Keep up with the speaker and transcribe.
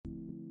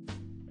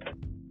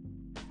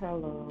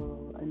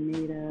Hello,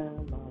 Anita.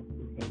 Love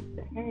you, hate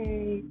to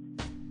hate.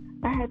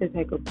 I had to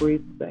take a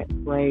brief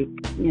break,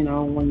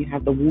 when you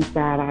have the woo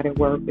side out at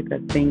work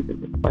because things are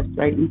just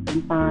frustrating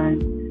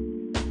sometimes.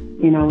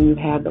 When you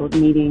have those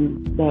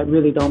meetings that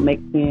really don't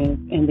make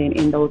sense, and then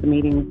in those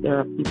meetings, there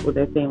are people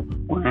that say,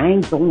 well, I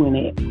ain't doing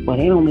it. Well,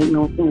 they don't make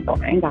no sense,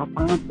 so I ain't got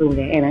time to do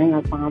that, and I ain't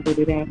got time to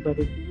do that. But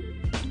it's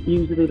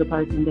usually the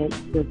person that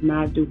does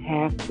not do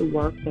half the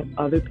work that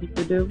other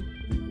people do.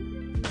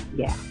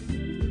 Yeah.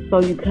 So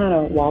you kind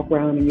of walk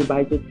around and you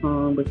bite your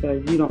tongue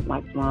because you don't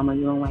like drama,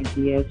 you don't like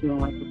BS, you don't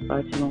like to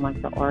fuss, you don't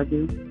like to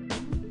argue.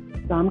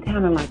 So I'm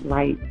kind of like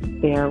right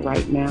there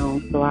right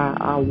now. So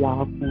I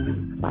walk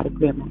and try to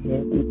clear my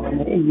head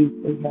sometimes. It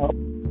usually helps.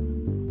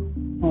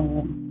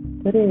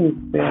 But it is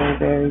very,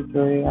 very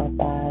dreary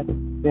outside. It's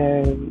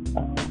very,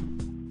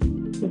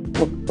 just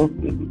look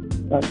spooky.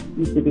 But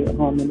you should be at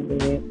home in the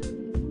bed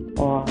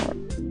or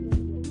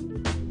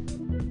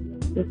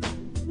just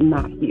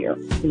not here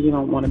because you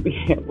don't want to be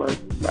at work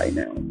right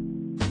now.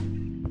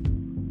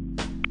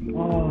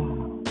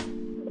 Oh,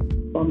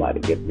 somebody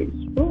get me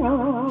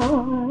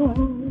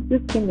strong.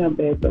 Just give me a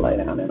bed to lay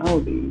down and I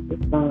will be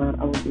just fine.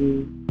 I will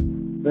be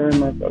very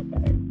much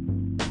okay.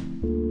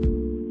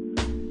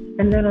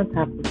 And then on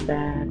top of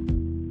that,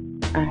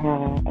 I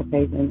had a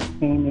patient that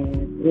came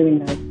in, really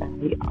nice guy.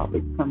 He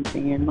always comes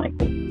in like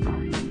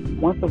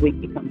once a week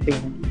he comes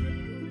in.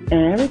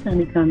 And every time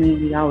he comes in,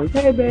 he always,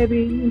 hey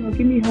baby,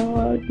 give me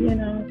hugs.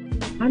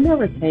 I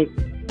never take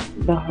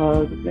the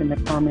hugs and the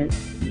comments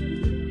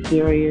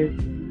serious.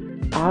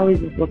 I always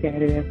just look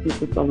at it as he's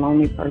just a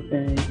lonely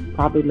person,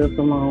 probably lives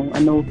alone. I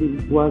know he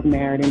was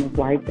married and his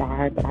wife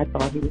died, but I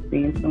thought he was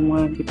seeing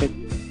someone because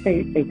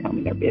they tell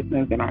me their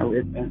business and I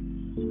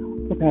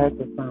listen compared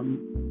to some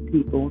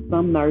people,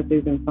 some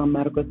nurses and some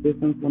medical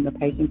assistants when the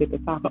patient gets to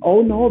talk,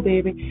 oh no,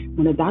 baby,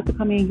 when the doctor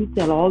come in, you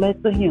tell all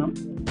that to him.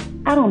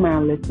 I don't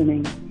mind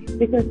listening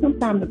because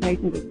sometimes the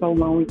patients are so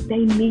lonely,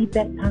 they need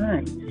that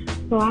time.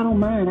 So I don't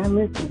mind, I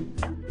listen.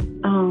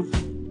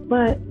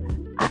 But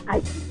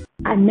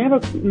I never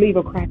leave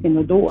a crack in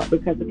the door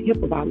because of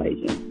HIPAA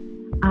violations.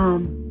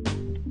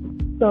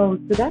 So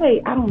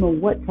today, I don't know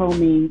what told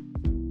me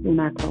do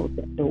not close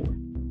that door.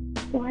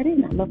 So I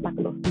didn't. I left like a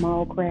little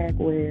small crack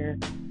where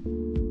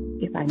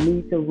if I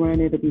need to run,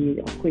 it'll be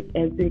a quick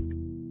exit.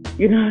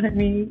 You know what I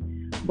mean?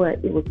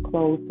 But it was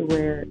closed to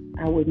where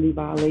I wouldn't be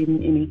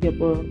violating any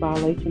HIPAA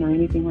violation or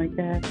anything like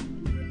that.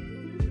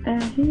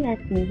 And he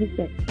asked me, he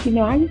said,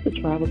 I used to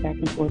travel back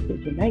and forth to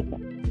Jamaica.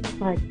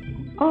 Like,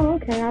 oh,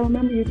 okay, I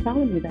remember you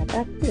telling me that.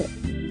 That's it.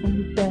 And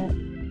he said,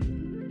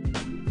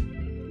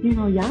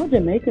 y'all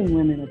Jamaican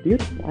women are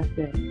beautiful. I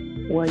said,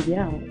 well,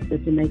 yeah, the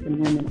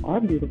Jamaican women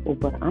are beautiful,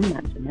 but I'm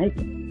not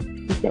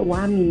Jamaican. He said, well,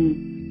 I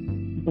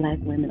mean, black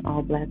women,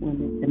 all black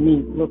women to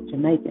me look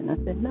Jamaican. I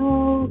said,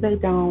 no, they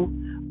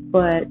don't.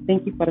 But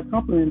thank you for the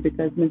compliment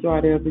because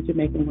majority of the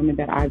Jamaican women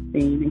that I've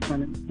seen and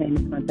kind of came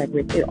in contact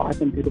with, they are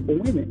some beautiful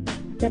women.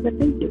 I said, but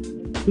thank you.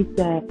 He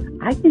said,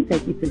 I can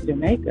take you to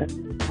Jamaica.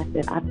 I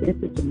said, I've been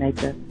to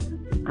Jamaica.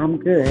 I'm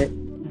good.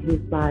 And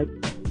he's like,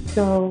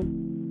 so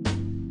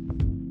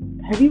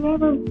have you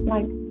ever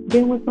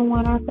been with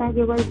someone outside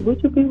your race?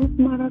 Would you be with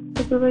someone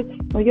outside your race?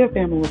 Well, your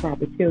family would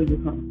probably kill you,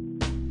 huh?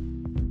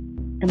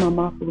 And my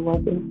mouth was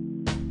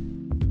open.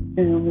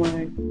 And I'm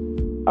like,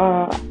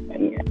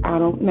 I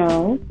don't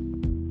know.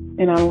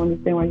 And I don't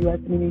understand why you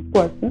asking me these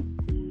questions.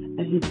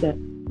 And he said,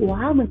 well,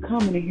 I've been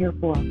coming in here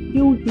for a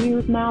few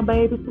years now,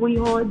 baby,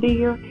 sweetheart,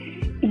 dear.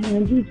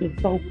 And you just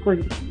so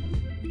pretty.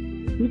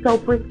 You so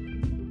pretty.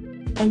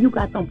 And you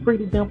got some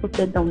pretty dimples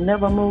that don't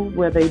never move.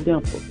 Well, they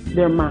dimples.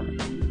 They're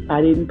mine.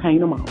 I didn't paint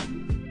them on.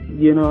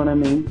 You know what I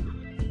mean?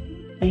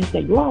 And he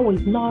said, you're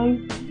always nice.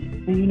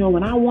 And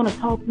when I want to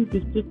talk, you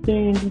just sit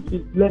there and you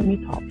just let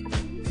me talk.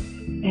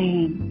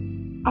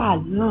 And I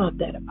love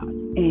that about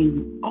you. And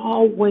you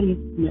always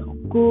smell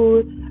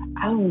good.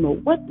 I don't know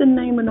what the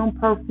name of them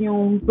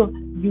perfumes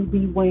you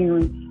be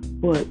wearing,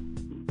 but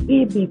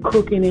it be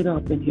cooking it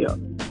up in here.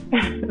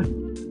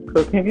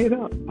 Cooking it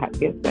up. I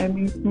guess that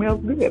means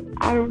smells good.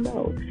 I don't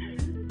know.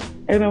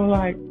 And I'm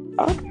like,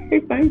 okay,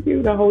 thank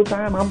you. The whole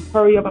time I'm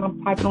hurry up and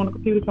I'm typing on the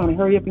computer trying to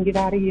hurry up and get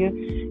out of here.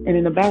 And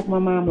in the back of my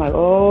mind, I'm like,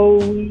 oh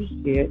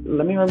shit,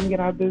 let me hurry and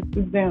get out of this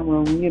exam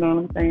room. You know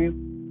what I'm saying?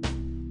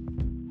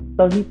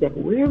 So he said,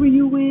 where were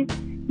you with?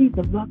 He's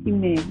a lucky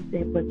man. He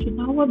said, but you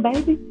know what,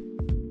 baby?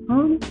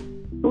 Honey,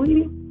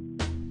 sweetie,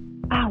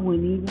 I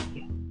wouldn't even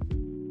care.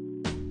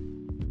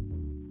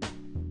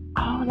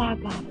 All I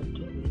gotta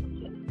do is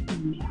just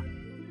smell.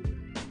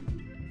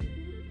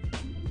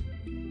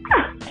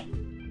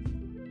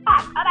 I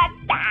could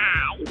have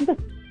died.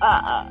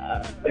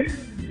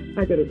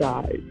 I could have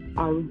died.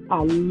 I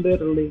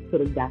literally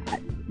could have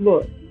died.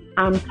 Look,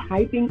 I'm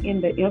typing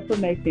in the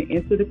information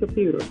into the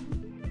computer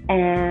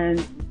and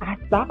I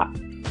stopped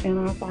and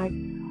I was like,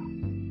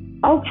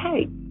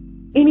 okay,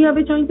 any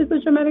other changes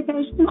with your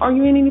medication? Are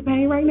you in any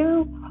pain right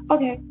now?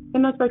 Okay, the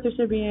nurse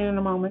practitioner should be in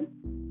a moment.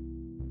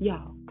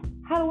 Y'all,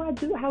 how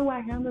do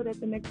I handle that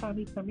the next time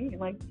he come in?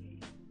 Like,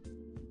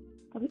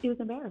 it was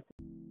embarrassing.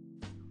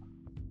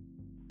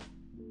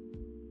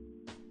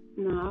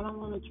 No, I don't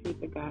want to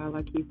treat the guy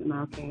like he's an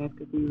outcast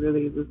because he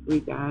really is a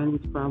sweet guy and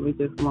he's probably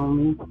just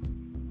lonely.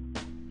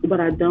 But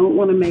I don't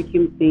want to make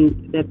him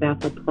think that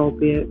that's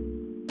appropriate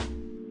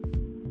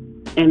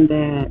and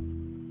that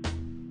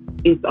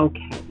it's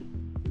okay.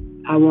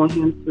 I want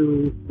him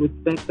to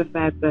respect the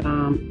fact that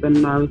I'm the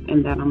nurse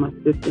and that I'm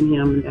assisting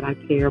him and that I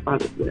care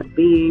about his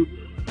well-being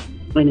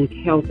and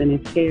his health and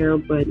his care,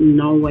 but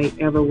no way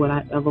ever would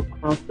I ever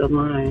cross the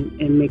line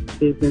and mix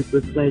business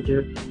with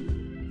pleasure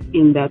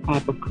in that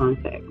type of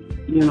context.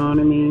 You know what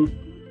I mean?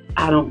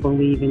 I don't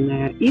believe in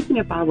that. Even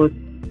if I was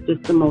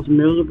just the most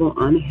miserable,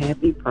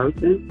 unhappy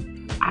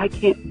person, I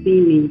can't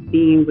see me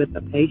being with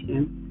a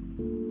patient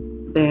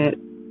that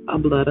a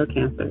blood or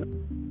cancer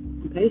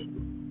patient.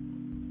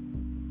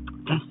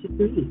 That's just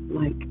me.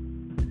 Like,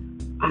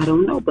 I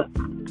don't know, but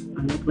I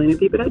know plenty of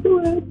people that do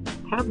it,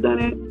 have done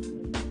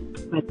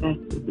it, but that's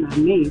just not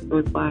me. So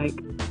it's like,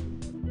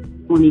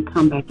 when he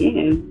come back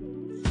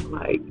in,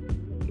 like,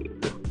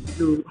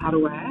 how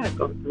do I act?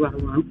 Or do I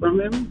run from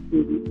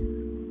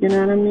him? You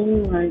know what I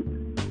mean? Like,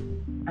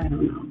 I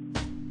don't know.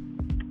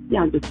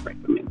 Y'all just pray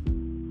for me.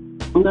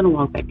 I'm going to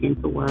walk back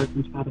into work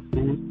and try to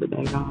finish the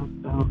day off.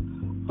 So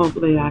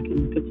hopefully I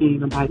can continue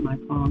to bite my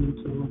tongue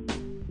until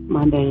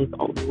Monday is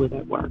over with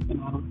at work and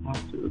I don't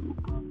have to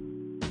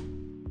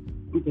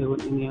deal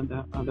with any of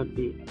the other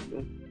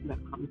BS that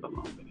comes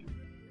along with it.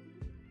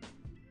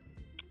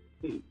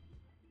 Peace.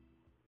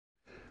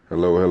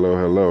 Hello, hello,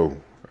 hello.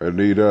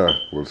 Anita,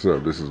 what's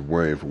up? This is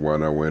Wayne from Why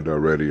Not Wayne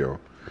Radio.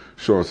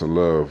 Showing some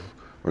love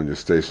on your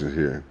station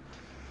here.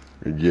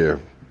 And yeah,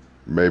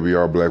 maybe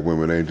all black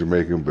women ain't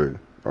Jamaican, but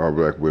all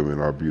black women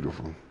are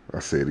beautiful. I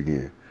say it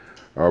again.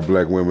 All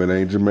black women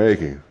ain't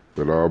Jamaican,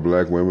 but all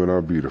black women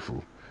are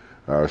beautiful.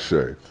 I'll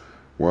say.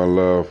 One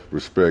love,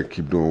 respect,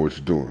 keep doing what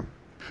you're doing.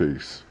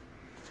 Peace.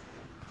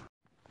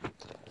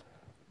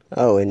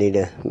 Oh,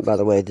 Anita, by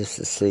the way, this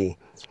is C.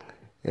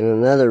 And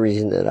another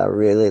reason that I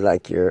really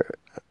like your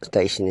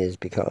station is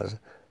because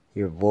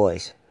your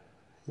voice.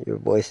 Your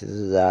voice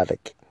is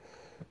exotic.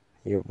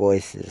 Your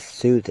voice is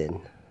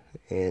soothing,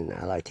 and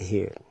I like to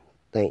hear it.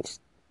 Thanks.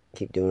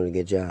 Keep doing a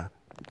good job.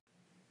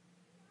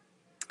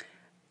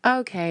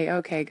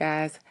 Okay,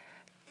 guys.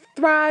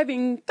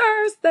 Thriving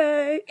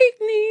Thursday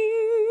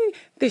evening.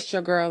 This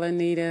your girl,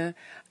 Anita.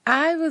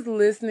 I was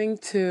listening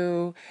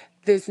to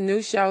this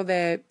new show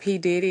that P.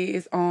 Diddy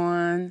is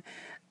on.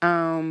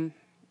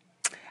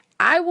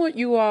 I want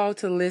you all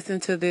to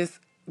listen to this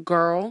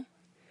girl.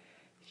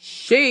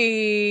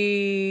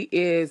 She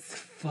is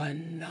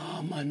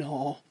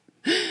phenomenal.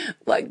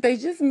 Like, they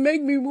just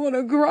make me want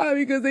to cry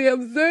because they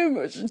have so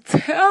much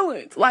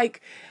talent.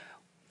 Like,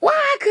 why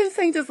I couldn't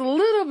sing just a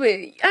little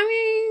bit? I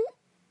mean,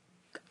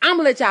 I'm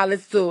gonna let y'all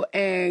listen to it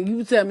and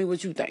you tell me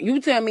what you think.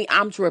 You tell me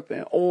I'm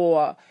tripping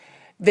or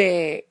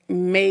that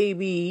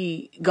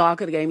maybe God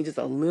could have gave me just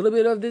a little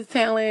bit of this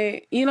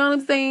talent. You know what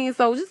I'm saying?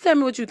 So just tell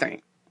me what you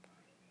think.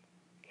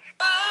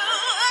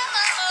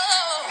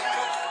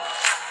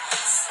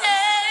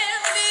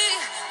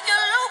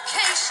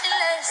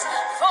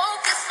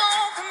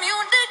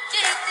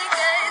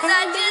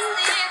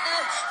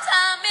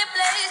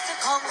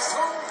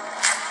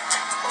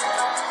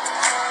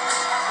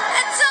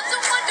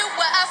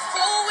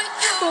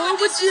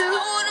 With you, know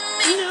what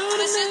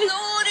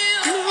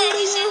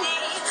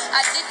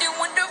I did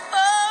wonderful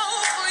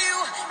for you.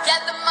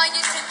 Gather my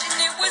attention,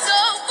 it was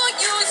all for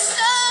you.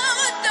 So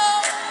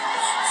don't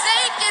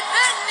take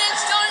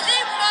advantage, don't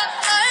leave my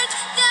heart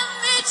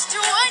damaged to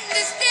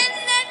understand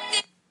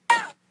that.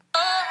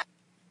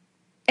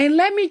 And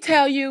let me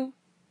tell you,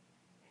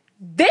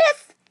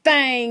 this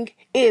thing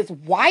is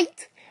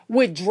white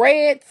with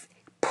dreads,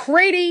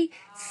 pretty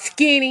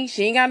skinny.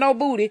 She ain't got no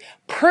booty.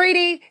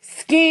 Pretty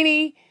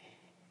skinny.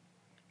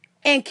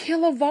 And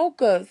killer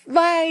vocals.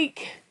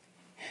 Like,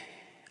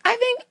 I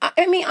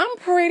mean, I'm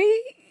pretty.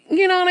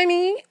 You know what I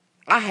mean?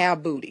 I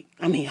have booty.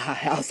 I mean, I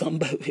have some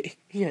booty.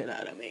 You know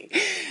what I mean?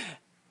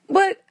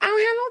 But I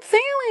don't have no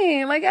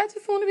talent. Like, I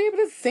just want to be able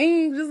to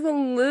sing just a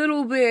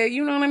little bit.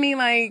 You know what I mean?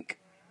 Like,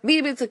 be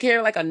able to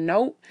carry like a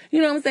note.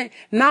 You know what I'm saying?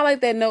 Not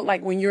like that note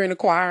like when you're in a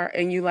choir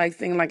and you like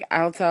sing like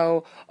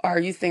alto or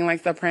you sing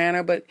like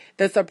soprano, but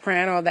the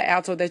soprano or the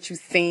alto that you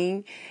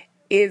sing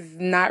is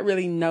not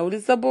really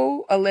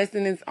noticeable unless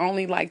it's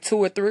only like 2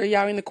 or 3 of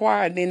y'all in the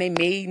choir and then they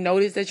may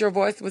notice that your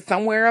voice was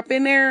somewhere up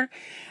in there.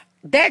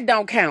 That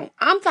don't count.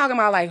 I'm talking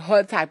about like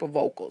her type of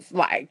vocals.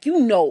 Like,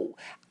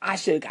 I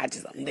should have got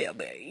just a little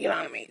bit. You know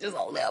what I mean? Just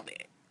a little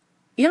bit.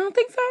 You don't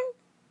think so?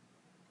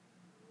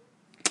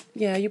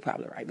 Yeah, you're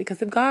probably right.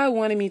 Because if God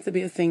wanted me to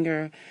be a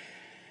singer,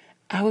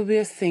 I would be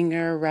a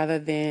singer rather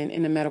than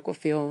in the medical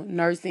field,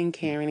 nursing,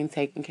 caring, and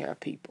taking care of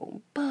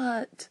people.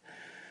 But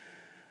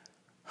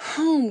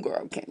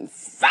homegirl can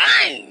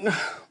sing.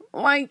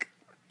 Like,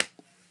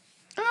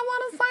 I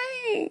want to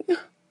sing.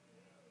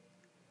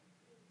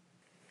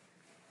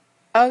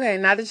 Okay,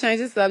 not to change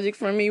the subject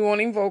from me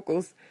wanting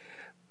vocals.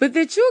 But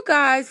did you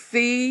guys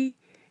see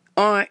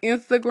on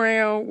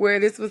Instagram where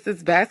this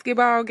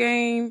basketball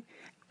game?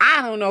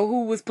 I don't know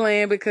who was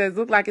playing because it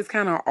looked like it's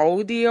kind of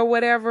oldie or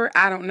whatever.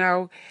 I don't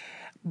know.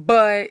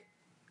 But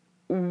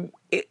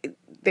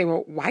they were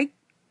white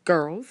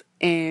girls,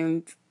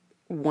 and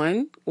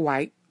one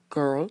white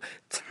girl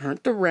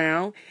turned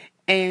around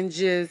and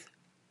just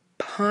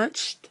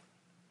punched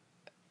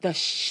the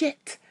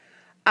shit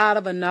out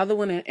of another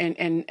one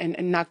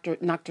and knocked her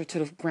to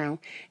the ground.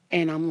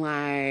 And I'm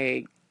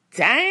like,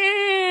 dang,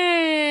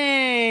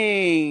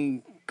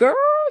 girl,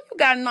 you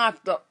got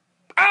knocked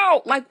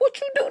out. Like,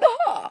 what you do to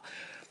her?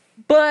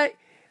 But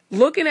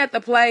looking at the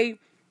play,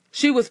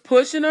 she was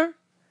pushing her,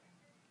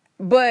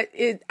 but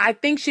I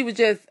think she was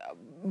just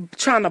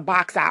trying to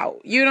box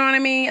out. You know what I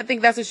mean? I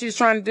think that's what she was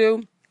trying to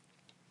do.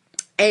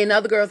 And the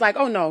other girl's like,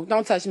 oh no,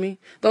 don't touch me.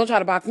 Don't try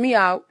to box me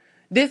out.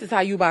 This is how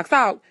you box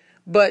out.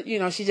 But,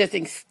 she just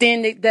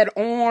extended that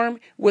arm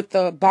with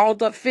the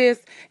balled up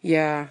fist.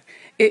 Yeah,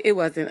 it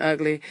wasn't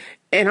ugly.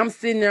 And I'm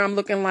sitting there, I'm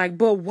looking like,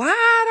 but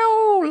why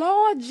though,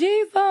 Lord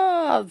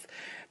Jesus?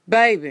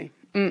 Baby,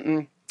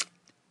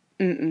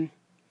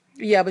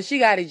 yeah, but she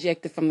got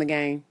ejected from the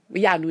game.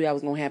 Y'all knew that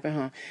was going to happen,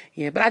 huh?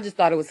 Yeah, but I just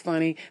thought it was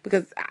funny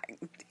because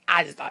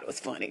I just thought it was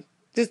funny.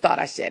 Just thought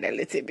I'd share that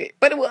little tidbit.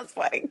 But it was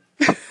funny.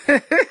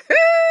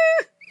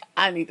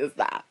 I need to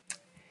stop.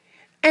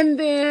 And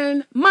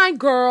then my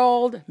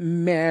girl,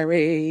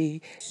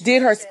 Mary,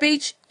 did her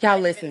speech. Y'all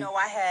listen. I didn't know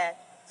I had.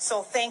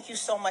 So thank you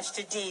so much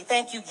to Dee.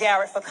 Thank you,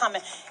 Garrett, for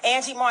coming.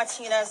 Angie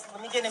Martinez,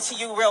 let me get into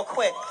you real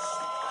quick.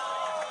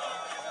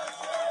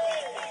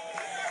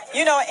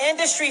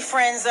 Industry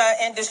friends are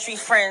industry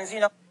friends.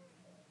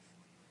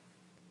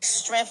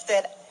 Strength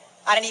that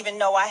I didn't even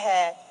know I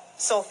had.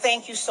 So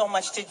thank you so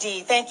much to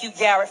Dee. Thank you,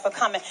 Garrett, for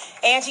coming.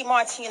 Angie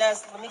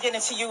Martinez, let me get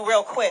into you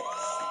real quick.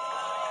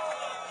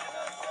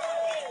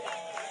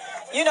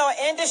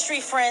 Industry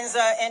friends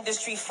are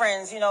industry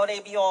friends. They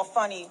be all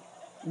funny.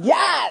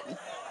 Yeah.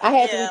 I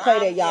had to replay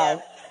that,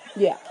 y'all.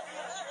 Yeah.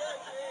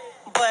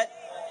 But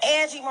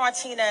Angie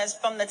Martinez,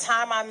 from the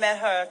time I met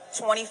her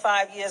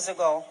 25 years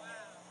ago,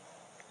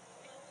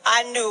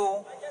 I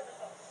knew,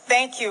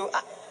 thank you,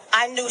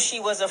 I knew she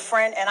was a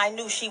friend, and I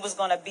knew she was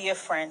going to be a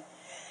friend.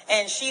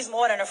 And she's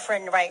more than a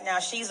friend right now.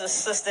 She's a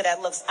sister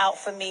that looks out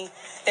for me,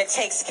 that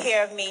takes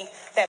care of me.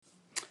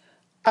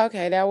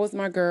 Okay, that was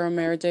my girl,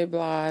 Mary J.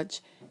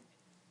 Blige.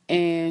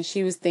 And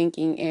she was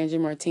thanking Angie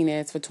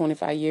Martinez for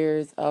 25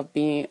 years of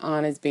being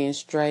honest, being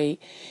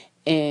straight,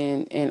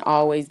 and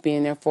always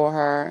being there for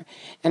her.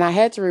 And I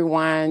had to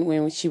rewind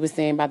when she was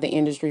saying about the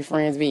industry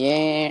friends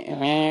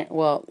being,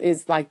 well,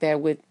 it's like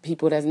that with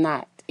people that's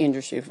not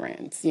industry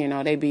friends.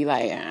 They be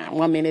like,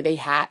 one minute they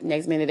hot,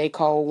 next minute they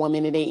cold, one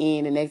minute they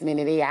in, the next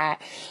minute they hot.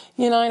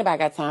 Ain't nobody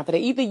got time for that.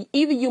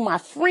 Either you my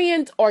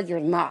friend or you're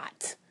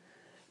not.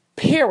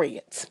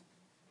 Period.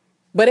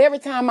 But every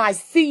time I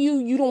see you,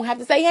 you don't have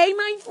to say, hey,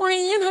 my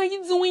friend, how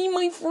you doing,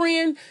 my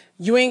friend?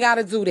 You ain't got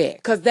to do that.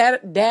 Because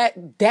that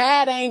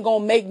ain't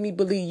going to make me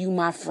believe you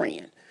my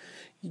friend.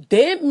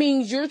 That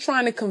means you're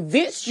trying to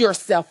convince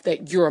yourself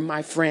that you're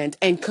my friend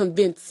and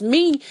convince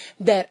me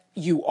that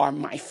you are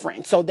my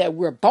friend. So that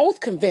we're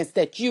both convinced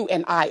that you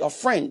and I are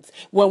friends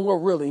when we're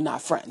really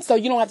not friends. So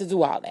you don't have to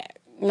do all that.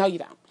 No, you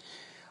don't.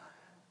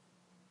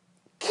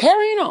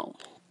 Carrying on.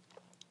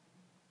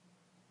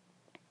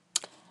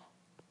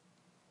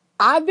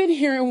 I've been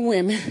hearing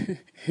women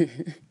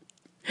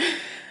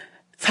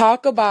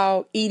talk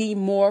about eating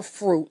more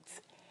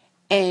fruits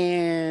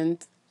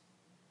and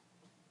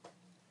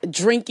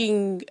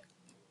drinking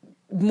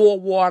more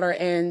water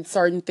and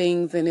certain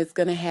things, and it's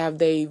going to have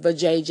the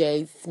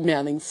vajayjay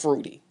smelling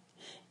fruity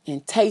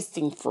and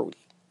tasting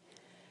fruity.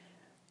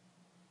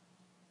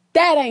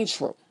 That ain't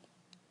true.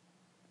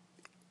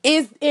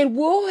 It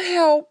will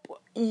help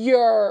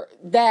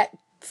that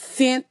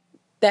scent,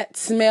 that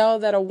smell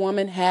that a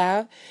woman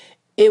have.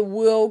 It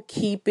will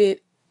keep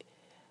it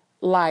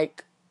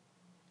like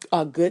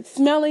a good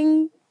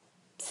smelling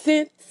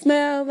scent,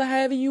 smell,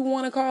 however you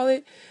want to call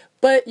it.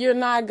 But you're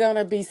not going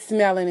to be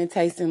smelling and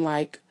tasting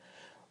like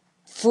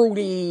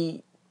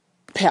fruity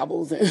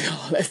pebbles and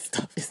all that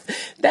stuff.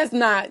 That's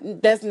not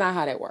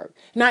how that works.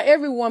 Now,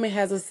 every woman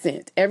has a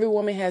scent. Every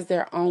woman has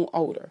their own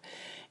odor.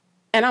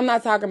 And I'm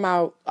not talking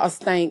about a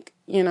stank,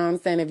 you know what I'm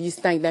saying? If you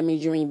stink, that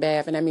means you ain't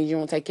bath, and that means you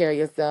don't take care of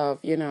yourself,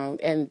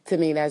 and to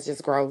me, that's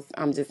just gross.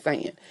 I'm just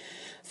saying.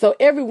 So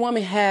every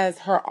woman has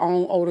her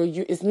own odor.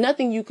 It's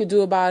nothing you could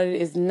do about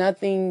it. It's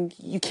nothing,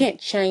 you can't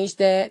change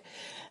that.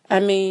 I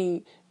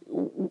mean,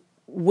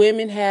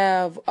 women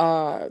have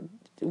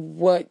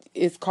what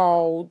is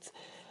called,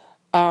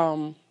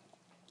 I've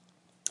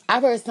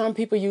heard some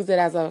people use it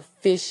as a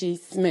fishy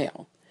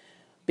smell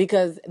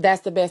because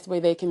that's the best way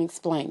they can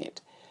explain it.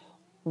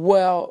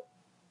 Well,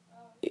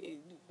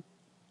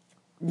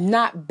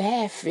 not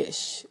bad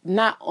fish,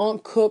 not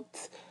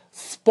uncooked,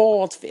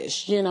 spoiled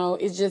fish.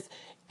 It's just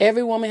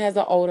every woman has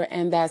an odor,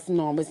 and that's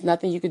normal. There's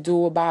nothing you could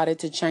do about it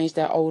to change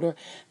that odor.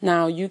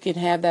 Now, you can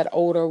have that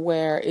odor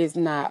where it's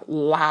not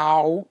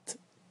loud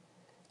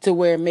to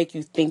where it make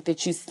you think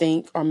that you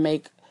stink or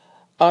make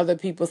other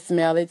people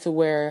smell it to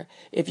where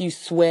if you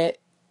sweat,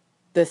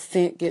 the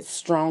scent gets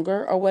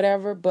stronger or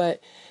whatever.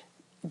 But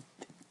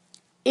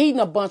eating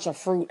a bunch of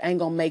fruit ain't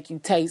going to make you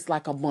taste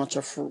like a bunch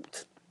of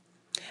fruit.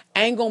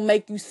 ain't gonna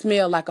make you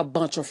smell like a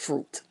bunch of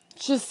fruit.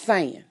 Just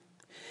saying.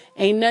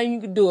 Ain't nothing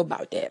you can do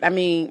about that. I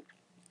mean,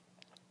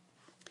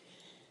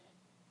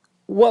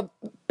 what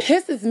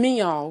pisses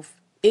me off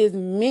is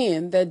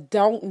men that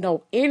don't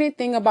know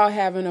anything about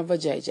having a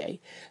vajayjay,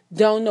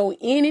 don't know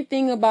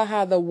anything about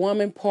how the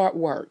woman part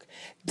work,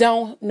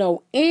 don't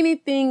know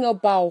anything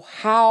about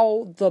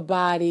how the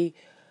body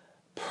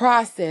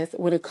process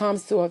when it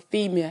comes to a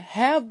female,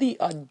 have the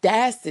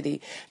audacity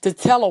to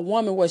tell a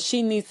woman what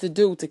she needs to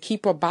do to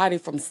keep her body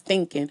from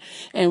stinking,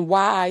 and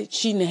why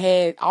she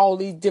had all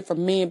these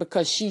different men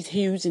because she's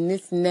huge and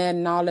this and that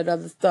and all that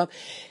other stuff.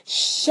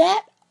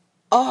 Shut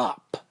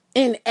up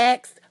and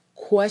ask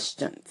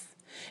questions.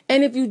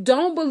 And if you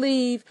don't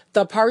believe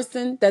the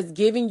person that's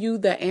giving you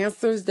the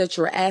answers that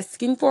you're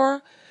asking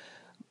for,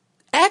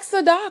 ask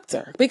a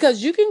doctor,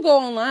 because you can go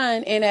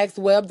online and ask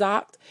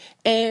WebDoc,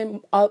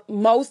 and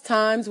most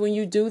times when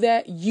you do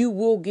that, you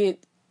will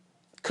get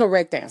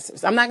correct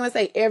answers. I'm not going to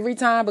say every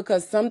time,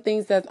 because some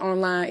things that's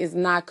online is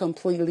not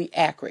completely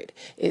accurate.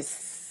 It's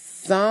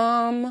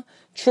some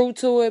true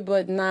to it,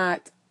 but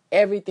not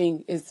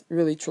everything is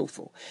really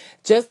truthful.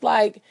 Just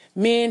like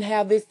men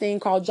have this thing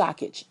called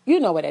jock itch. You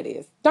know what that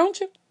is, don't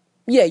you?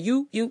 Yeah,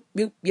 you,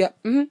 yeah,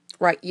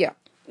 right, yeah,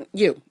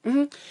 you.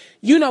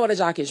 You know what a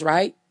jock is,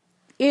 right?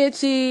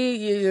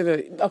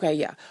 Itchy, okay,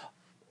 yeah.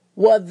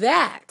 Well,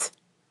 that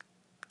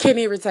can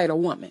irritate a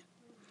woman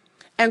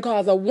and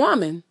cause a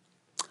woman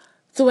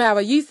to have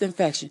a yeast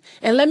infection.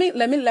 And let me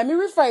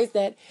rephrase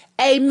that.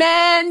 A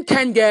man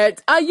can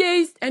get a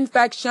yeast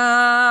infection.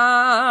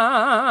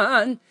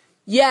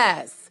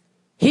 Yes,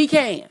 he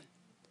can.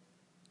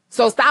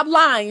 So stop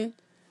lying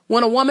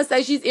when a woman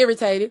says she's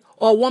irritated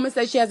or a woman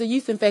says she has a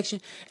yeast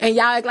infection and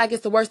y'all act like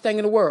it's the worst thing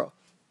in the world.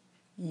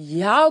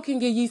 Y'all can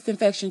get yeast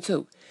infection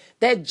too.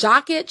 That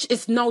jock itch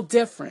is no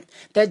different.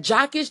 That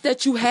jock itch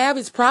that you have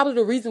is probably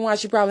the reason why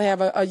she probably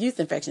have a yeast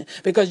infection,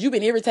 because you've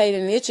been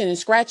irritated and itching and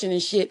scratching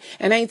and shit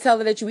and ain't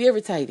telling that you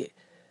irritated.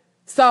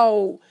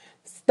 So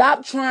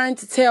stop trying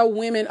to tell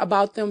women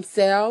about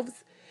themselves.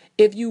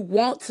 If you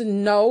want to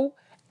know,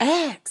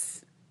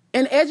 ask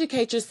and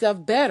educate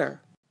yourself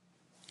better.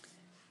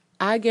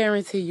 I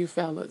guarantee you,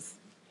 fellas,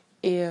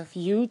 if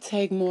you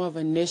take more of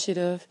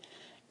initiative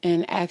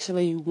and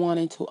actually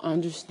wanting to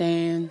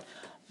understand,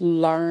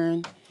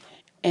 learn,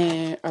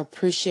 and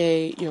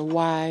appreciate your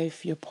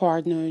wife, your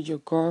partner, your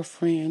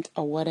girlfriend,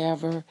 or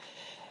whatever,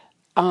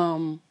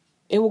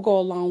 it will go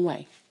a long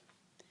way.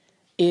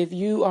 If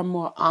you are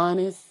more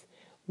honest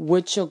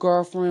with your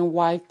girlfriend,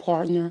 wife,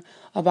 partner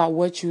about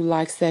what you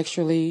like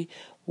sexually,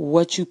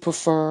 what you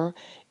prefer,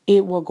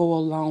 it will go a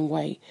long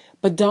way.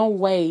 But don't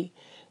wait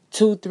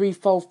 2, 3,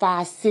 4,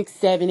 5, 6,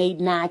 7, 8,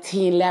 9,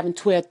 10, 11,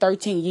 12,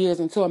 13 years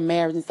into a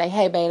marriage and say,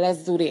 hey, babe,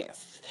 let's do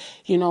this.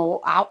 You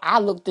know, I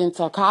looked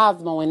into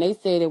Cosmo and they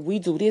said if we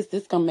do this,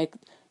 this going to make...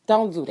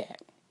 Don't do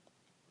that.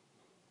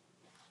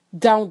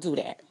 Don't do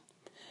that.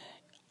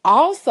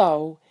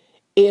 Also,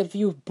 if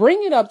you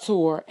bring it up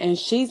to her and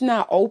she's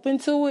not open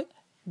to it,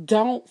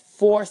 don't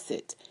force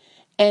it.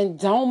 And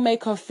don't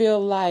make her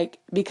feel like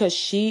because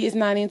she is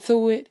not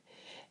into it,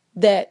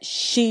 that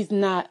she's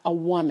not a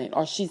woman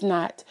or she's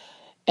not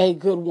a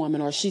good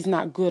woman or she's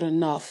not good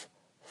enough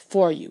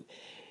for you.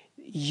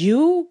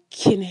 You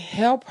can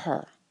help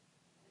her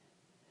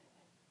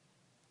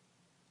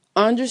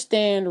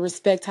understand,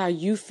 respect how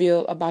you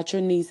feel about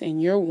your needs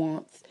and your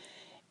wants,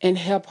 and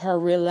help her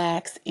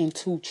relax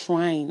into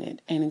trying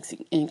it and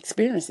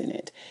experiencing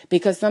it.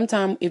 Because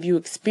sometimes if you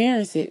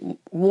experience it,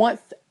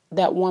 once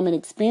that woman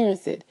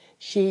experiences it,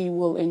 she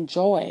will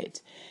enjoy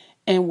it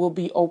and will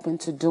be open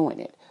to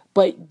doing it.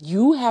 But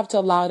you have to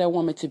allow that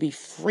woman to be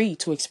free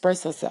to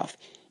express herself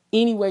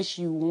any way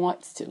she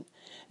wants to.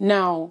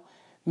 Now,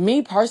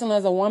 me personally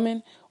as a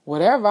woman,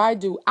 whatever I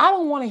do, I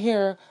don't want to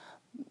hear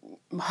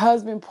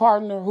husband,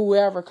 partner,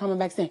 whoever coming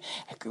back saying,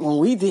 when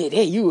we did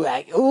it, you were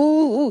like,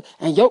 ooh,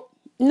 and yo,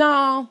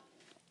 no,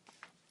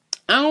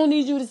 I don't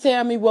need you to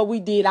tell me what we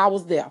did. I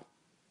was there.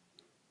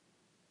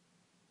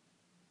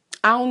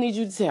 I don't need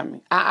you to tell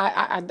me.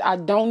 I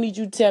don't need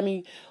you to tell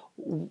me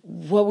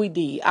what we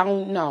did. I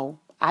don't know.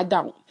 I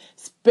don't.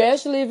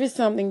 Especially if it's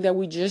something that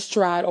we just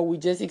tried or we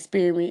just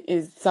experienced,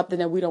 is something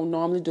that we don't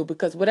normally do.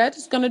 Because what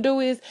that's going to do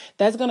is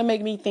that's going to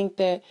make me think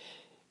that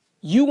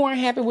you weren't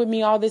happy with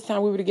me all this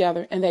time we were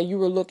together and that you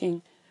were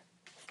looking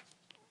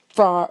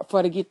for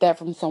to get that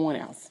from someone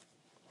else.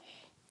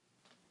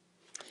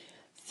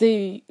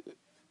 See,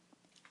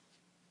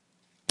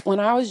 when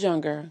I was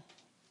younger,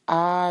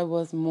 I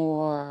was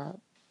more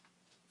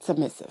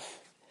submissive.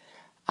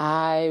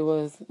 I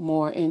was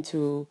more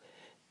into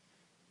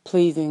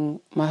pleasing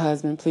my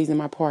husband, pleasing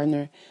my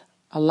partner,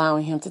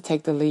 allowing him to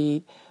take the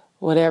lead.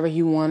 Whatever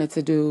he wanted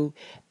to do,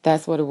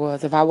 that's what it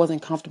was. If I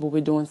wasn't comfortable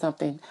with doing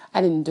something,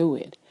 I didn't do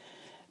it.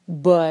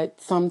 But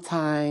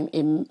sometimes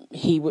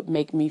he would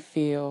make me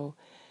feel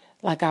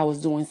like I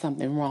was doing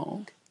something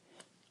wrong,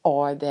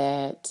 or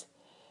that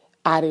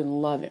I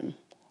didn't love him,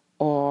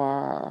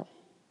 or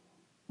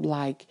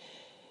like,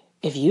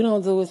 if you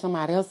don't do it,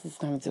 somebody else is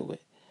going to do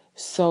it.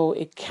 So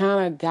it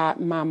kind of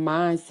got my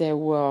mindset,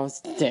 well,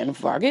 then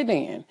fuck it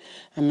then.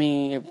 I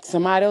mean, if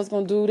somebody else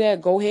going to do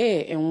that, go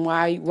ahead. And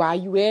while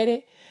you at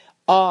it,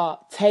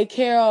 take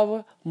care of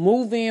her,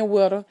 move in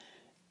with her,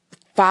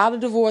 file the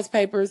divorce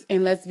papers,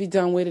 and let's be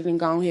done with it and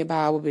go ahead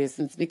about our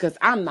business, because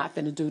I'm not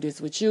going to do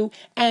this with you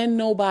and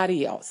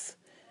nobody else.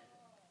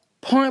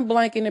 Point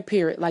blank in the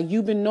period. Like,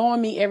 you've been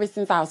knowing me ever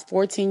since I was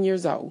 14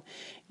 years old.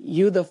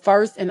 You're the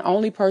first and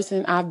only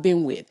person I've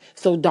been with.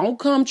 So don't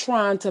come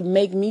trying to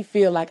make me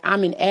feel like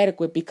I'm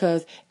inadequate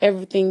because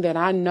everything that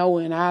I know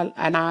and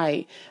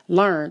I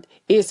learned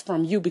is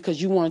from you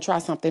because you want to try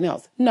something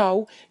else.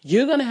 No,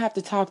 you're going to have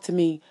to talk to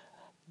me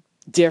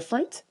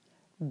different,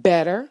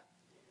 better,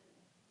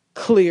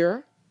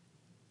 clear,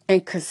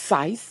 and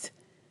concise.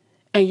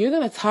 And you're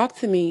going to talk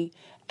to me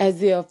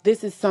as if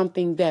this is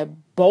something that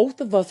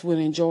both of us would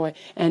enjoy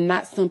and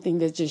not something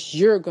that just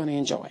you're going to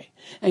enjoy.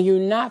 And you're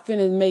not going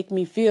to make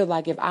me feel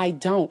like if I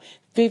don't,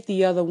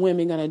 50 other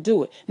women going to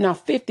do it. Now,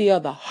 50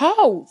 other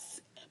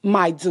hoes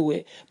might do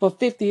it, but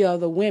 50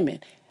 other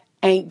women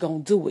ain't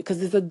going to do it, because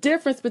there's a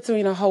difference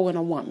between a hoe and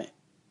a woman.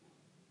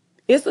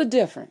 It's a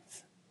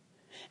difference.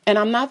 And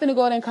I'm not going to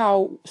go ahead and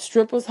call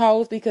strippers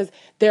hoes, because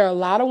there are a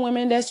lot of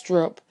women that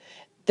strip,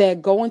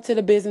 that go into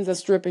the business of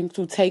stripping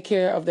to take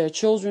care of their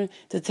children,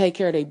 to take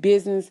care of their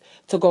business,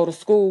 to go to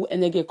school,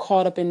 and they get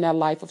caught up in that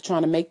life of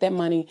trying to make that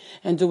money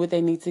and do what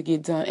they need to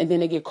get done. And then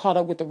they get caught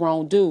up with the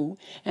wrong dude,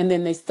 and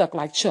then they stuck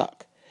like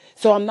Chuck.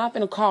 So I'm not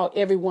going to call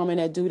every woman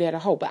that do that a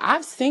hoe. But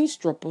I've seen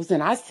strippers,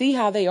 and I see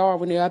how they are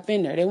when they're up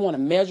in there. They want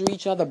to measure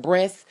each other's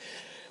breasts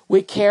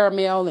with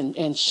caramel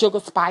and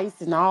sugar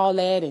spice and all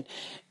that.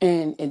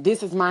 And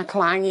this is my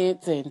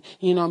client. And,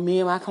 you know, me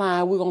and my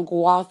client, we're going to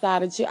go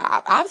outside and chill.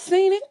 I've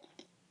seen it.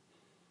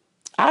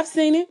 I've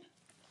seen it.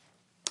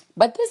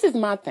 But this is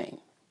my thing.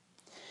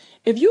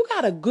 If you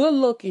got a good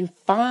looking,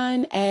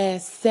 fine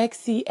ass,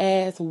 sexy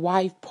ass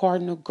wife,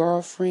 partner,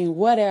 girlfriend,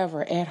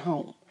 whatever at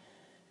home,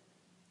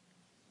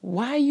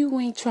 why you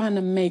ain't trying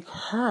to make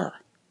her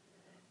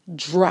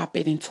drop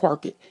it and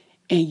twerk it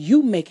and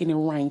you making it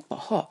rain for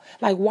her?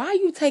 Like, why are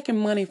you taking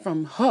money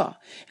from her,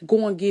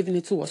 going giving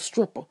it to a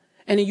stripper,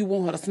 and then you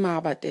want her to smile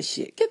about that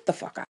shit? Get the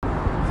fuck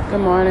out.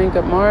 Good morning.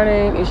 Good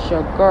morning. It's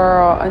your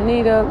girl,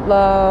 Anita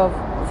Love.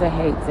 To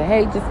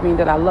hate just means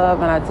that I love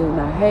and I do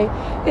not hate.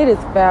 It is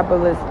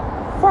Fabulous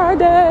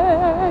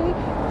Friday.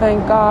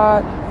 Thank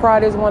God.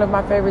 Friday is one of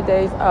my favorite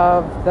days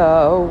of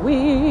the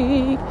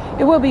week.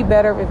 It would be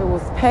better if it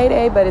was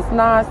payday, but it's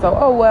not. So,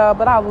 oh well,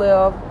 but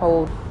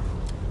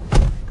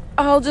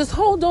I'll just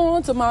hold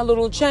on to my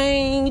little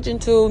change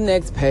until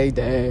next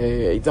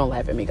payday. Don't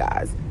laugh at me,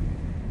 guys.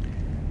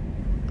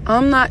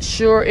 I'm not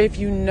sure if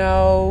you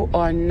know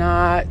or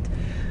not,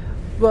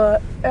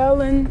 but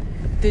Ellen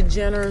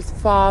DeGeneres'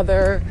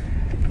 father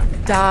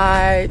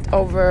died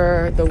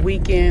over the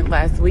weekend,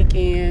 last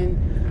weekend.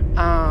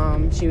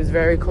 She was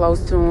very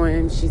close to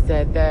him. She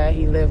said that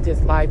he lived his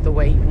life the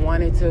way he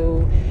wanted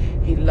to.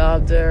 He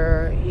loved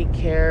her. He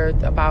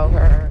cared about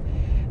her.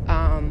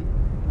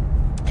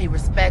 He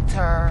respected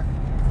her.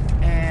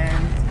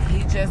 And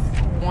he just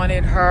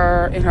wanted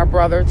her and her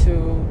brother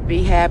to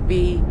be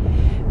happy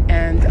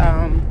and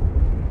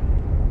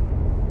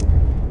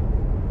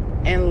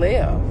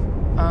live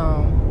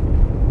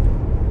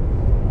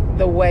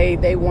the way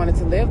they wanted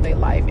to live their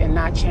life and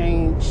not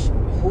change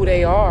who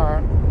they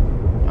are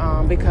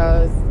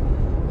because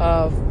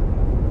of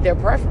their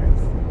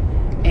preference.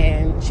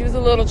 And she was a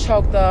little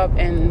choked up,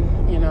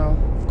 and, you know,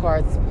 of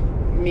course,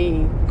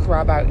 me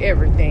cry about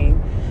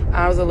everything.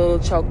 I was a little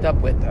choked up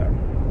with her.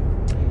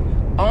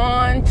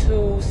 On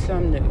to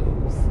some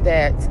news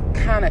that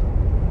kind of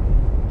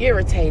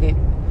irritated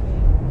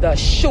the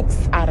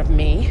shooks out of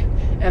me.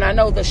 And I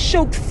know the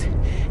shooks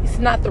is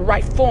not the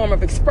right form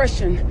of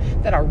expression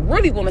that I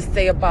really want to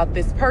say about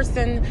this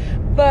person,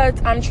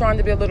 but I'm trying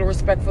to be a little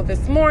respectful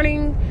this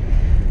morning.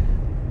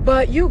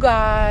 But you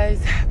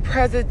guys,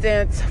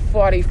 President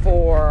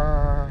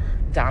 44,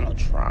 Donald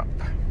Trump.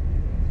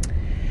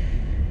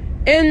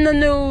 In the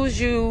news,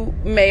 you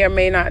may or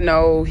may not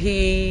know,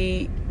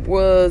 he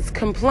was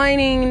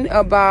complaining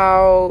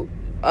about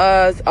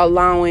us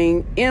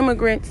allowing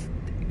immigrants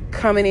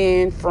coming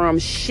in from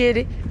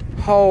shitty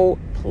hole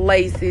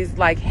places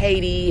like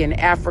Haiti and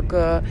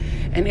Africa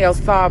and El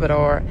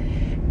Salvador.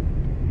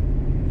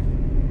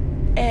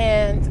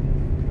 And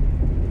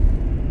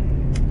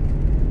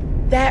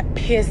that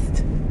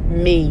pissed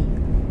me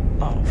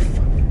off.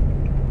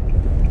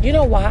 You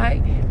know why?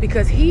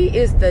 Because he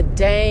is the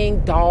dang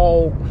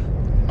dog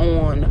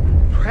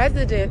on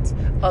president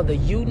of the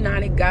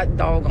United God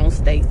doggone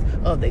States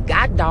of the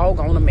God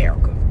doggone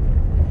America.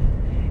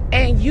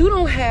 And you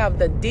don't have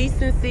the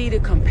decency, the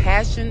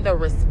compassion, the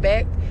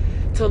respect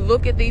to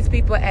look at these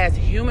people as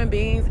human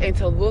beings and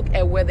to look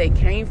at where they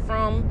came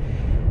from.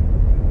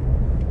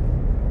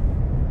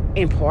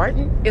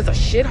 Important is a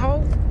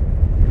shithole.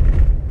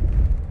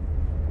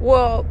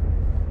 Well,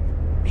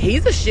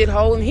 he's a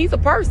shithole and he's a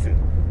person.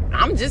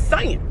 I'm just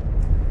saying.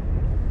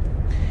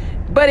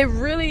 But it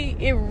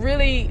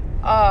really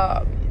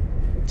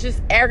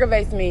just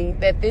aggravates me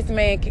that this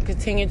man can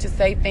continue to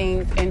say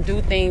things and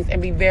do things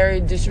and be very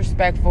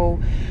disrespectful,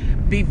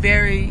 be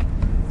very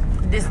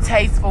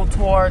distasteful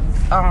towards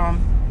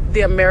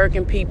the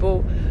American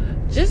people,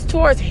 just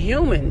towards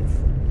humans,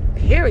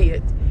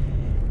 period.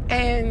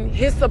 And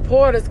his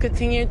supporters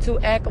continue to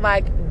act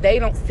like they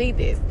don't see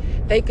this.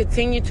 They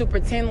continue to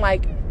pretend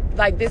like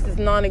this is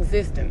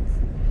non-existent.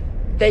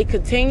 They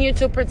continue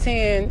to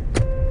pretend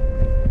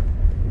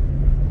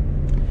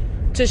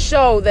to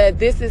show that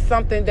this is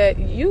something that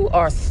you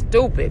are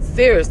stupid,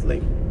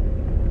 seriously.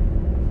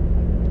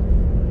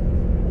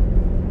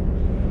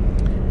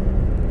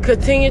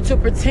 Continue to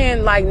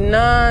pretend like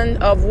none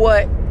of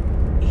what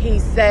he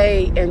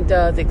say and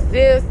does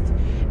exist,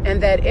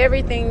 and that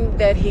everything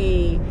that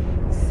he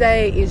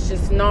say is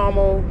just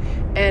normal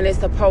and it's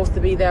supposed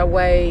to be that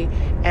way,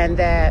 and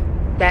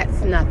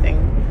that's nothing.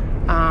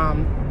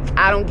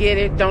 I don't get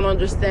it, don't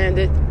understand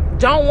it,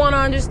 don't want to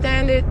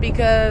understand it,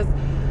 because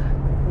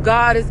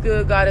God is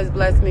good. God has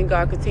blessed me.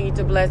 God continue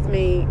to bless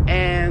me.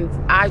 And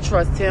I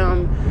trust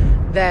him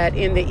that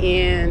in the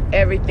end,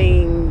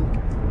 everything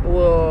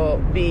will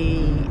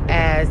be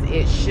as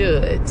it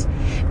should.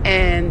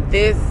 And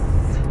this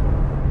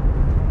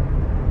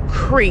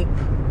creep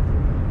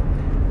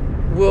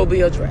will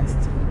be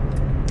addressed.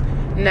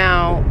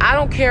 Now, I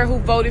don't care who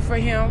voted for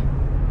him.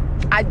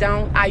 I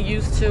don't. I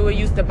used to. It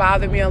used to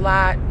bother me a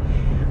lot.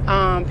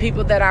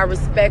 People that I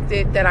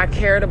respected, that I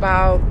cared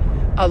about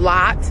a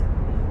lot,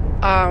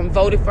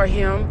 voted for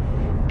him.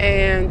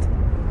 And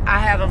I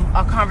had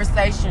a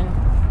conversation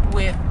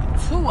with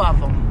two of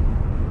them.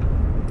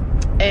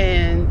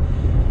 And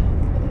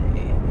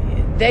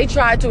they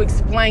tried to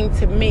explain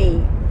to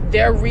me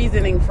their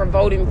reasoning for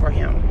voting for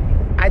him.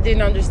 I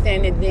didn't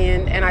understand it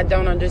then, and I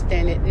don't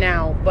understand it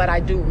now, but I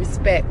do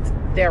respect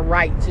their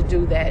right to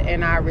do that,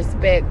 and I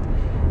respect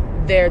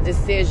their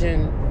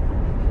decision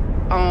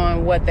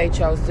on what they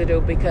chose to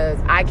do, because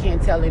I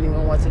can't tell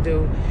anyone what to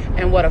do.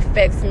 And what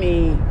affects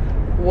me,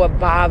 what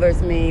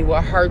bothers me,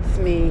 what hurts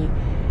me,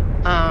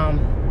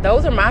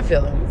 those are my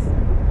feelings.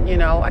 You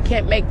know, I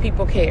can't make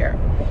people care.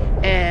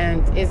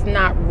 And it's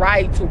not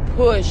right to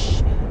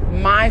push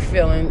my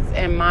feelings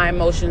and my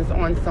emotions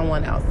on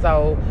someone else.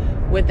 So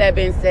with that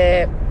being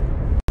said,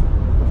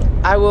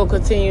 I will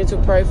continue to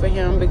pray for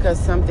him, because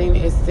something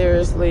is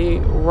seriously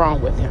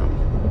wrong with him.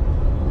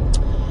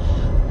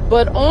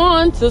 But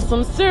on to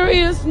some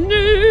serious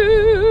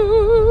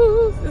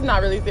news. It's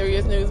not really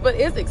serious news, but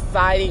it's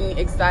exciting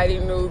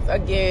news.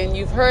 Again,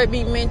 you've heard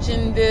me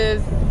mention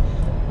this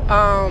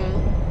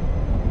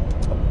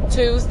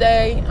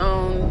Tuesday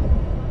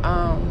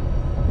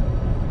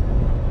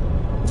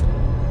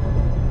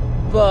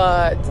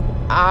but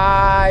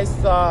I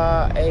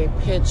saw a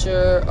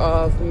picture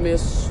of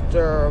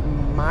Mr.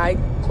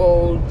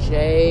 Michael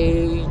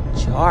J.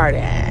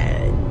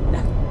 Jordan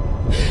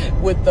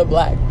with the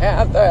Black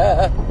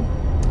Panther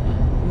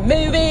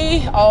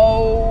movie.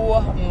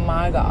 Oh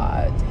my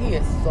God, he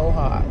is so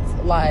hot.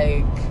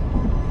 Like,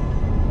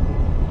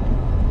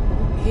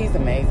 he's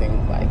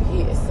amazing. Like,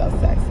 he is so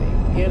sexy.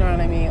 You know what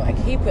I mean? Like,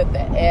 he put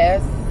the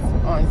S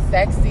on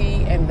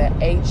sexy and the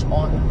H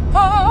on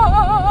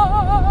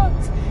hot.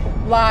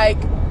 Like,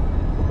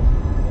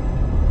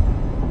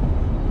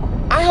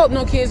 I hope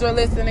no kids are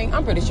listening.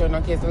 I'm pretty sure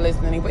no kids are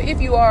listening. But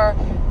if you are,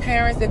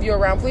 parents, if you're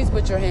around, please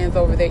put your hands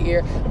over their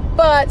ear.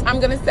 But I'm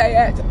going to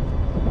say it.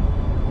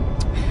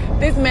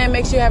 This man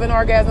makes you have an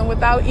orgasm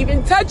without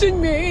even touching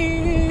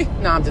me.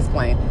 No, I'm just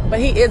playing. But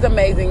he is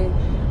amazing.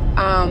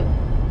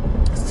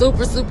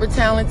 Super, super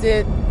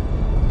talented.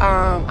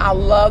 I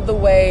love the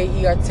way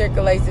he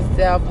articulates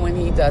himself when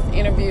he does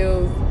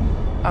interviews.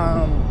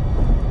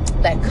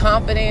 That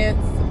confidence,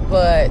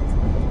 but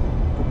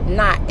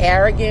not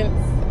arrogance,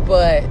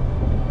 but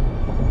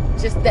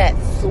just that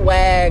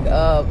swag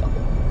of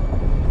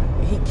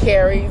he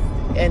carries,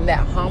 and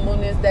that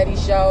humbleness that he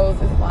shows.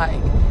 Is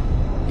like,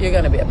 you're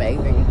gonna be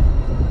amazing.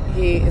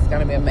 He is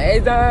gonna be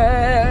amazing.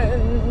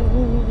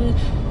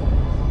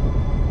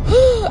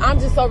 I'm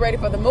just so ready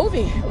for the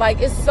movie. Like,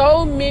 it's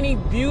so many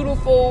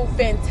beautiful,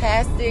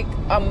 fantastic,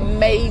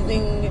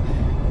 amazing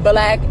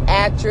black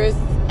actors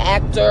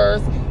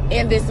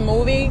in this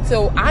movie.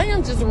 So I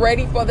am just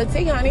ready for the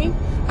tea, honey.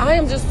 I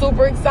am just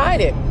super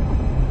excited.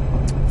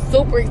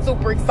 Super,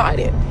 super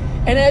excited.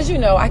 And as you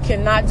know, I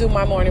cannot do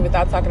my morning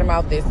without talking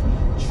about this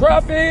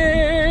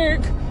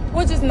traffic,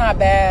 which is not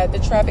bad. The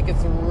traffic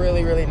is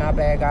really, really not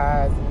bad,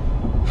 guys.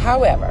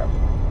 However,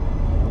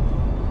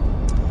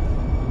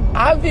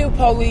 I view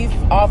police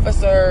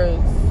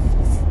officers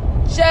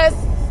just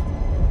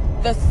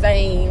the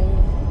same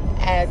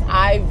as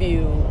I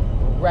view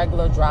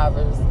regular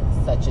drivers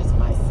such as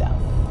myself.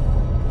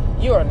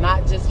 You are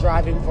not just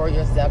driving for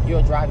yourself,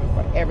 you're driving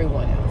for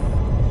everyone else.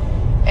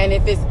 And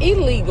if it's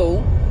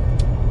illegal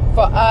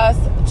for us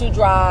to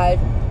drive,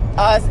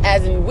 us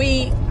as in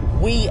we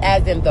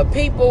as in the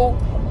people,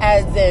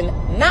 as in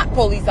not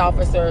police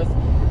officers,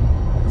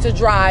 to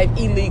drive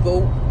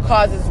illegal,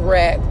 causes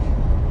wreck,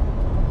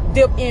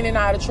 dip in and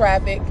out of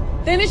traffic,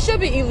 then it should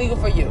be illegal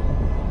for you.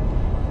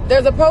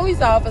 There's a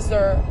police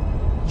officer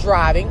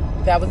driving,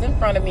 that was in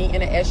front of me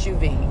in an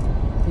SUV,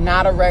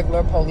 not a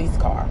regular police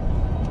car.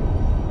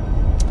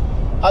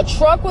 A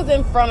truck was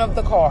in front of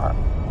the car,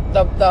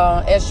 the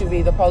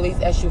SUV, the police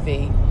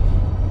SUV,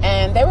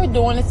 and they were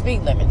doing the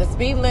speed limit. The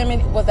speed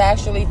limit was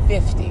actually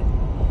 50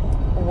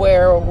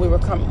 where we were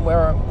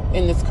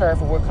in this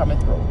curve where we're coming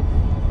through.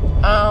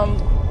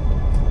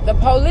 The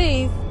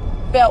police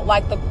felt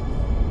like the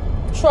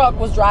truck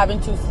was driving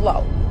too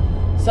slow.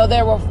 So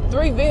there were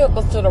 3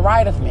 vehicles to the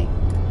right of me.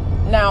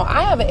 Now,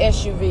 I have an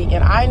SUV,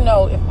 and I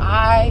know if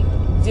I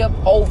dip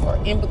over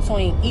in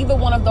between either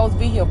one of those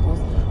vehicles,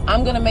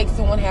 I'm going to make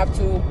someone have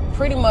to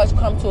pretty much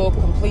come to a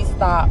complete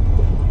stop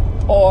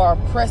or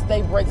press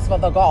their brakes for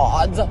the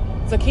gods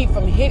to keep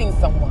from hitting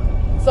someone.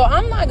 So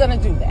I'm not going to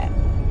do that.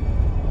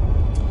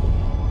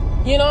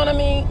 You know what I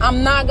mean?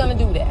 I'm not going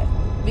to do that.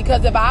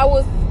 Because if I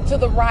was to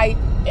the right,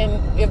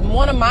 and if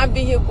one of my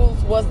vehicles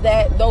was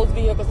those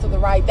vehicles to the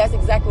right, that's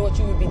exactly what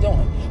you would be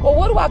doing. Well,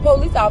 what do our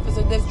police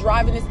officer that's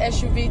driving this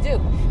SUV do?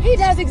 He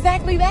does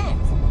exactly that.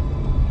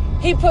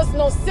 He puts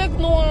no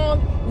signal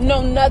on,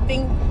 no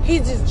nothing. He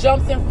just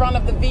jumps in front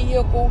of the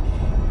vehicle,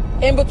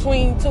 in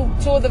between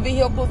two of the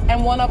vehicles,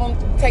 and one of them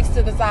takes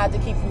to the side to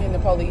keep from hitting the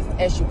police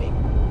SUV.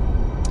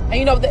 And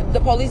you know what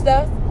the police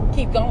does?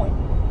 Keep going.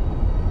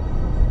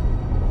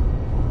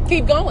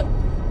 Keep going.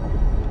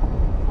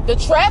 The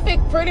traffic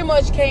pretty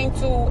much came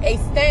to a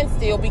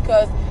standstill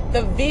because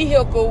the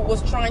vehicle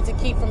was trying to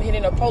keep from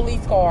hitting a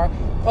police car,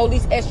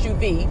 police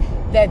SUV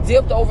that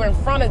dipped over in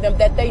front of them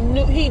that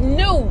he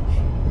knew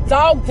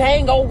dog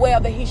dang oh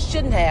well that he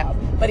shouldn't have,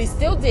 but he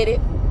still did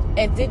it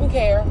and didn't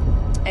care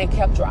and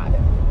kept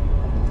driving.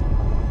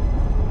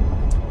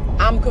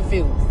 I'm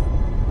confused.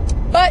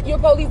 But you're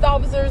police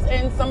officers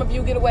and some of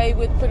you get away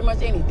with pretty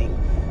much anything.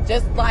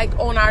 Just like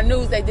on our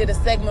news, they did a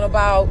segment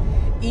about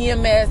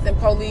EMS and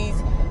police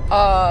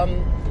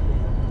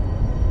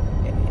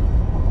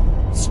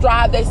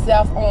strive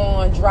themselves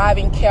on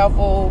driving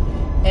careful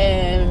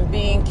and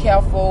being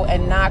careful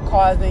and not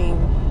causing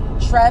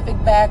traffic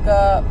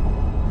backup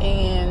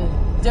and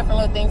different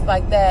little things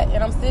like that.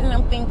 And I'm sitting there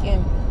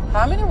thinking,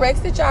 how many wrecks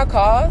did y'all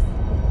cause?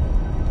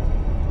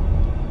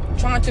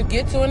 Trying to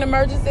get to an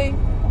emergency?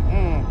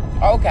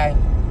 Okay.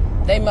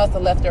 They must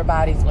have left their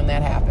bodies when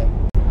that happened.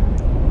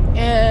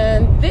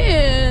 And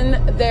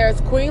then there's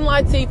Queen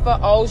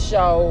Latifah old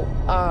show,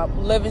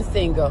 Living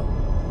Single.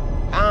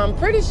 I'm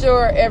pretty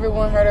sure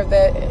everyone heard of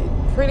that,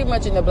 pretty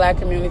much in the black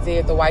community,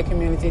 if the white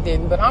community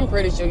didn't, but I'm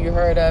pretty sure you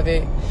heard of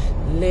it.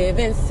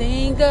 Living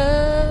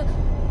Single.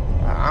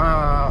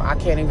 I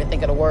can't even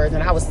think of the words,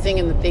 and I was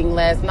singing the thing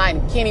last night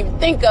and can't even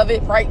think of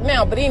it right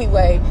now. But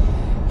anyway,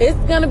 it's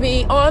going to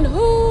be on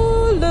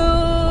Hulu.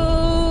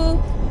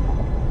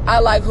 I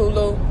like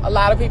Hulu. A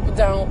lot of people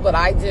don't, but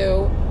I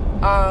do.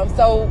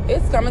 So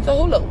it's coming to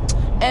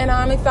Hulu, and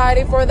I'm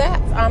excited for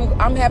that.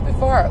 I'm happy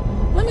for her.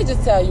 Let me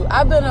just tell you,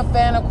 I've been a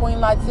fan of Queen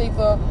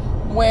Latifah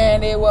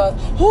when it was,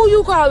 who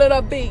you calling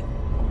a beat?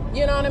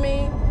 You know what I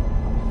mean?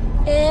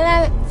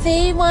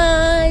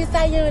 L-I-T-Y, it's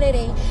our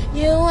unity.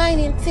 You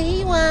ain't in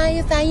T-Y,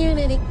 it's our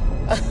unity.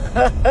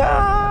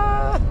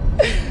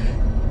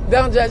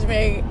 Don't judge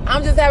me.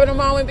 I'm just having a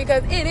moment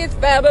because it is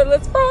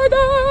Fabulous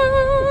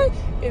Friday.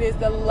 It is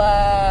the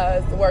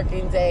last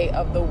working day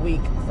of the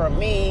week for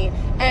me.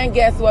 And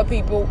guess what,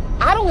 people?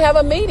 I don't have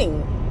a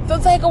meeting to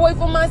take away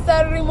from my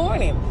Saturday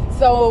morning.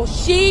 So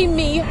she,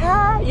 me,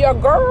 her, your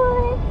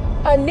girl,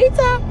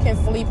 Anita can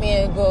sleep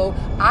in, boo.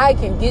 I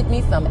can get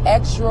me some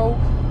extra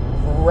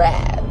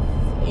rest.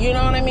 You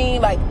know what I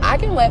mean? Like, I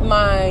can let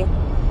my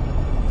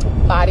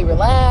body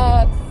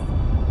relax,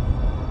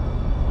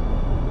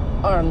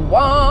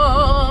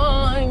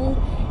 unwind,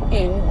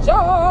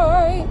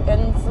 enjoy,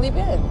 and sleep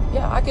in.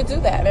 Yeah, I could do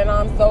that. And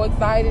I'm so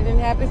excited and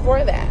happy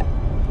for that.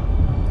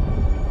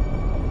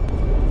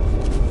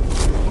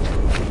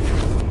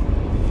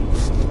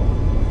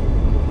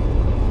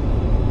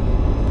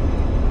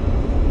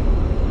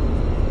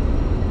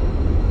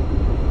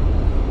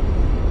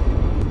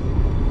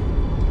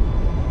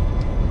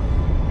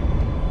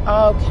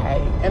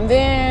 Okay, and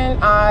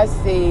then I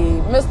see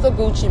Mr.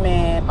 Gucci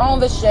Man on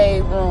the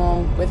Shade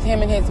Room with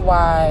him and his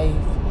wife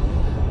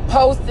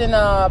posting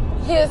up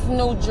his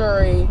new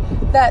jewelry.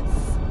 That's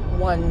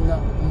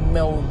 $1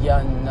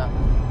 million.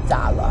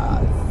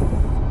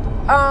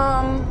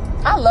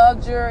 I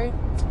love jewelry.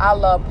 I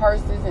love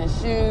purses and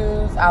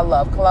shoes. I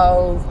love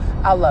clothes.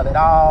 I love it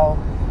all.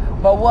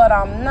 But what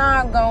I'm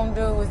not gonna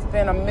do is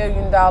spend $1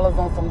 million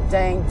on some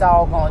dang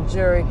doggone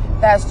jewelry.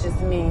 That's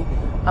just me.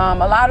 A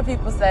lot of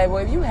people say, well,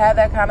 if you had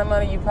that kind of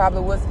money, you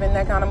probably would spend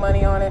that kind of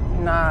money on it.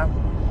 Nah,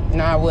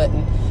 I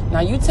wouldn't.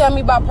 Now, you tell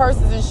me about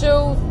purses and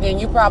shoes, then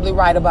you're probably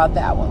right about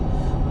that one.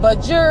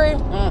 But jewelry,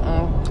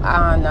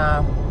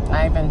 nah,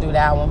 I ain't gonna do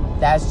that one.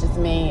 That's just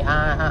me.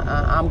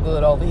 I'm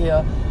good over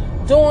here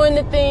doing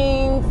the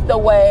things the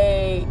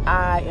way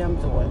I am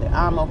doing it.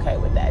 I'm okay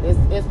with that.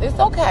 It's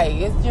okay.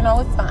 It's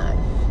fine.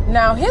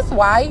 Now, his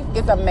wife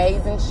is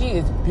amazing. She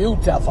is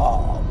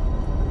beautiful.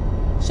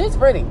 She's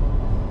pretty.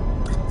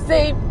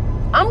 See,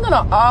 I'm going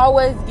to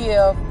always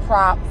give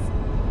props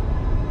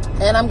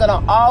And I'm going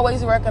to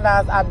always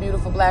recognize our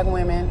beautiful black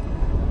women,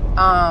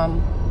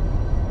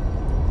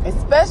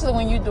 especially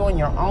when you're doing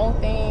your own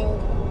thing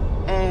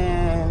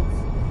and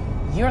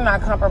you're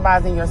not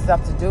compromising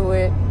yourself to do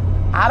it.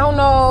 I don't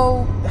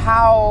know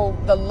how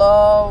the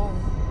love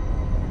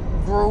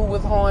grew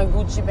with her and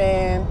Gucci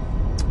Mane.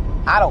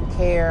 I don't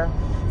care.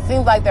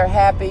 Seems like they're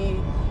happy.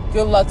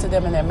 Good luck to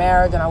them in their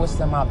marriage, and I wish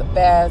them all the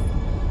best.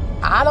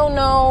 I don't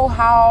know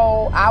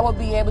how I would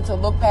be able to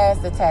look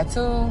past the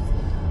tattoos.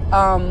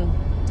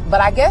 But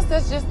I guess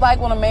that's just like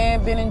when a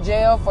man been in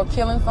jail for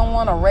killing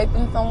someone or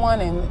raping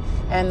someone,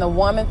 and the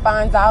woman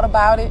finds out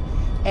about it,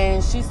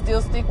 and she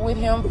still stick with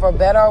him for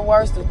better or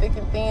worse, through thick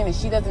and thin, and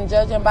she doesn't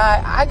judge him by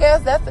it. I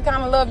guess that's the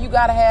kind of love you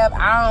gotta have.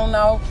 I don't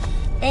know.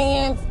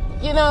 And,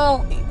 you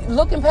know,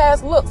 looking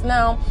past looks.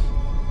 Now,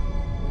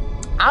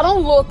 I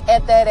don't look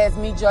at that as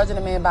me judging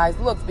a man by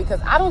his looks,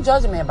 because I don't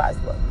judge a man by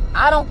his looks.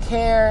 I don't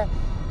care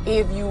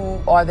if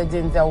you are the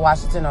Denzel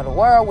Washington of the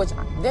world, which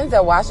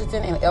Denzel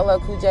Washington and LL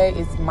Cool J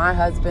is my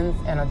husbands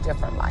in a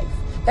different life.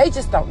 They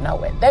just don't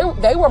know it.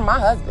 They were my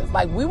husbands.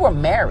 Like, we were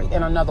married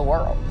in another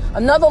world.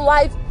 Another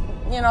life,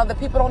 you know, that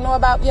people don't know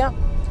about. Yeah,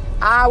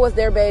 I was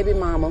their baby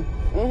mama.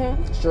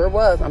 Sure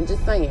was. I'm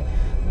just saying.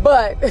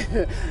 But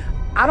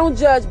I don't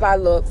judge by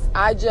looks.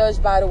 I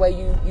judge by the way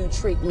you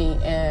treat me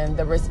and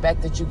the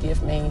respect that you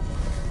give me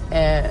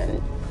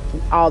and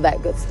all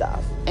that good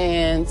stuff.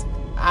 And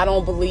I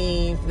don't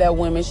believe that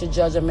women should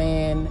judge a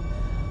man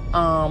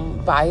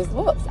by his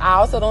looks. I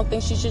also don't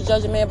think she should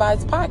judge a man by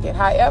his pocket.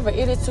 However,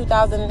 it is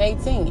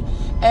 2018,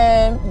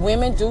 and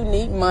women do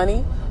need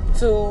money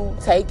to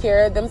take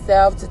care of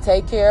themselves, to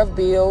take care of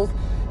bills,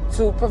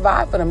 to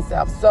provide for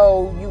themselves.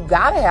 So you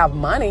gotta have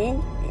money.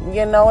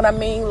 You know what I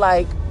mean?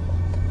 Like,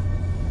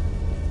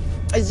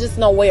 it's just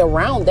no way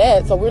around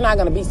that. So we're not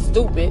gonna be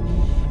stupid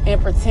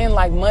and pretend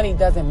like money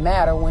doesn't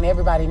matter when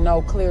everybody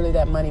knows clearly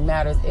that money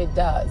matters. It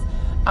does.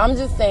 I'm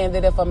just saying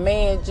that if a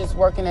man just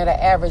working at an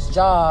average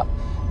job,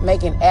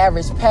 making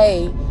average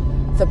pay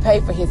to pay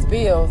for his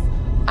bills,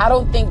 I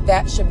don't think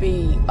that should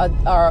be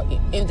an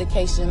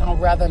indication on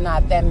whether or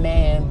not that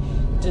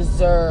man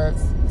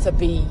deserves to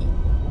be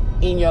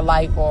in your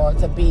life or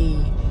to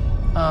be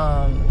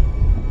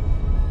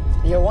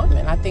your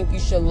woman. I think you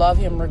should love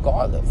him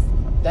regardless.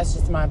 That's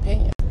just my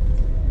opinion.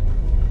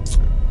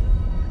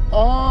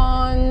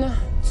 On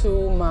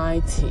to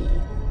my tea.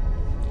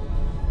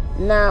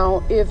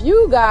 Now, if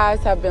you guys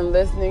have been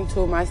listening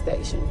to my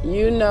station,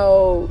 you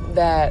know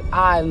that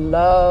I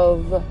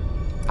love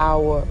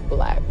our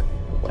black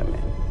women.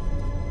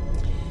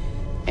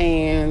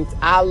 And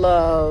I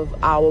love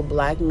our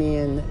black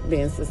men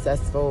being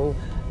successful.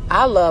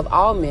 I love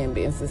all men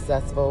being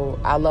successful.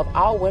 I love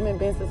all women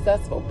being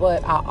successful.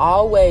 But I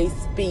always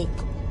speak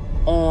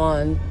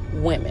on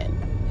women.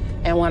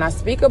 And when I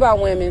speak about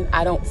women,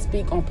 I don't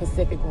speak on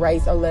specific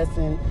race or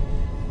lesson.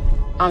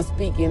 I'm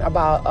speaking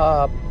about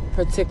a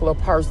particular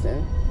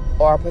person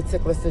or a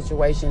particular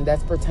situation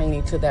that's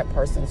pertaining to that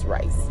person's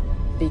race,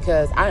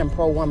 because I am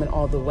pro-woman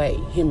all the way.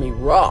 Hear me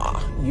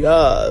raw.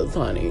 Yes,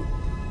 honey.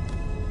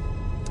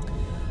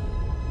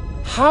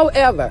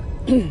 However,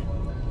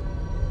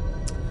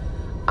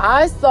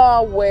 I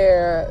saw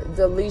where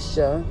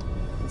Delisa,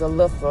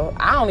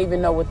 I don't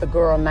even know what the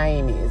girl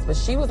name is, but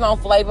she was on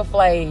Flavor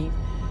Flav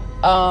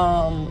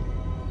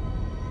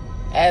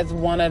as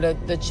one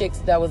of the chicks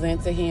that was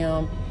into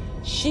him.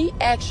 She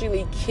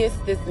actually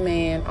kissed this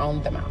man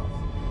on the mouth.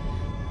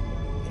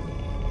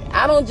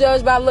 I don't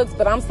judge by looks,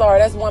 but I'm sorry,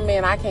 that's one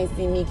man I can't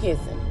see me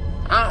kissing.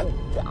 I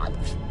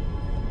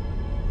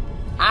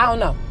don't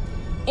know.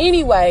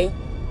 Anyway,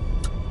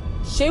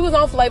 she was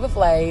on Flavor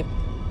Flav.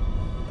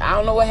 I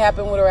don't know what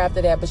happened with her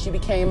after that, but she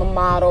became a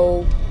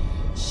model.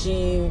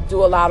 She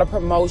do a lot of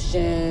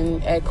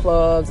promotion at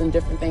clubs and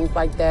different things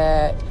like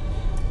that.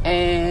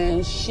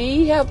 And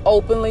she have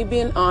openly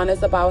been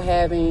honest about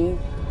having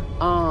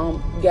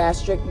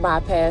gastric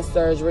bypass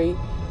surgery,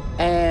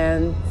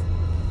 and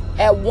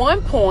at one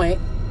point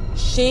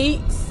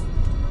she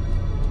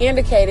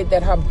indicated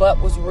that her butt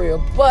was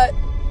real, but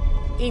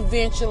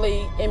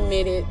eventually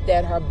admitted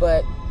that her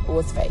butt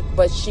was fake.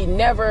 But she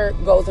never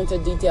goes into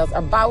details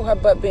about her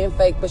butt being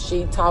fake, but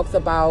she talks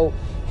about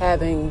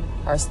having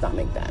her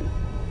stomach done.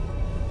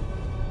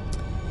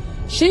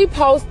 She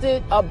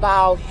posted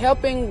about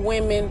helping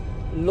women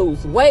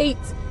lose weight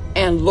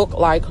and look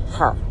like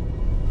her.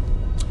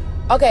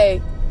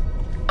 Okay,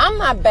 I'm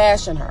not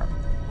bashing her,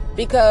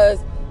 because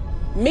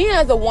me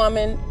as a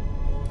woman,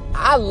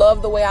 I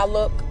love the way I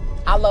look.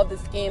 I love the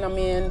skin I'm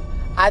in.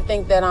 I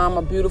think that I'm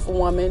a beautiful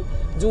woman.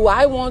 Do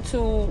I want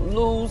to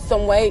lose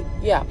some weight?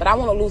 Yeah, but I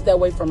want to lose that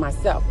weight for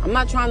myself. I'm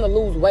not trying to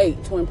lose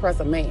weight to impress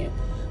a man.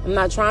 I'm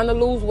not trying to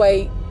lose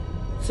weight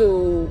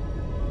to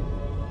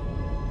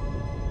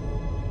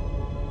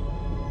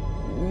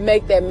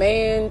make that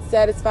man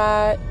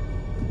satisfied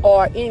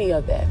or any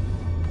of that.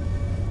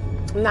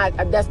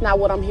 That's not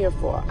what I'm here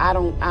for.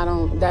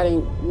 That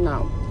ain't,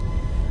 no.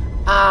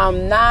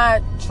 I'm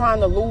not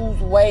trying to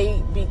lose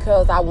weight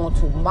because I want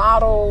to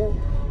model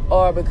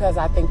or because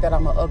I think that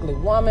I'm an ugly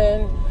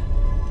woman.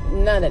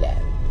 None of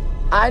that.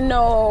 I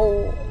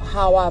know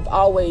how I've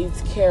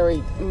always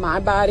carried my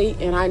body,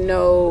 and I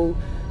know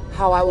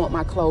how I want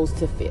my clothes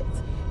to fit.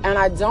 And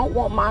I don't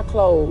want my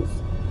clothes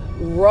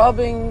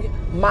rubbing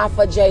my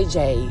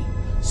vajayjay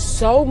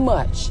so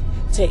much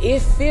till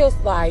it feels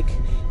like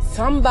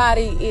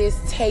somebody is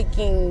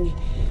taking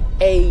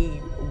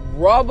a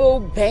rubber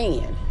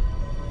band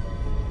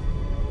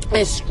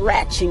and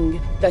scratching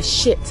the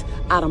shit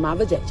out of my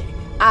vajayjay.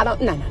 I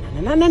don't, no.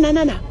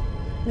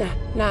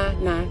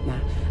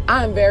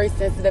 I'm very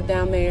sensitive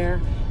down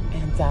there,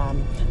 and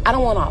I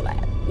don't want all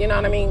that. You know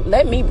what I mean?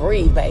 Let me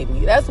breathe, baby.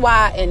 That's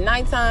why at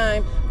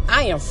nighttime,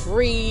 I am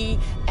free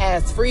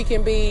as free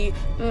can be.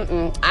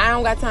 I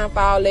don't got time for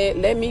all that.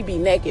 Let me be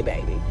naked,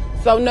 baby.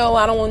 So no,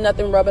 I don't want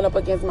nothing rubbing up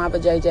against my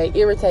vajayjay,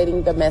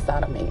 irritating the mess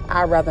out of me.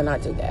 I'd rather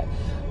not do that.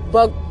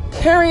 But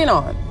carrying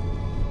on.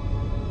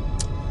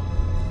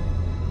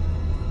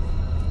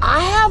 I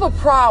have a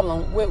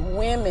problem with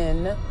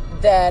women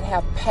that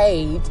have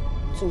paid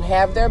to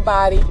have their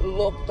body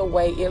look the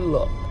way it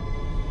looked,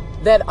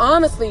 that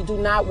honestly do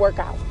not work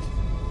out.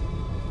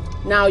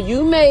 Now,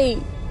 you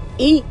may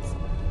eat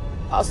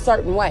a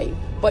certain way,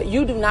 but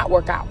you do not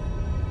work out.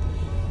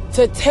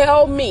 To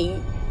tell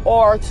me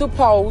or to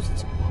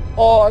post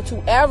or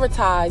to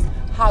advertise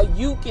how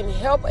you can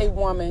help a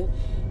woman,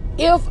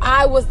 if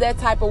I was that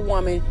type of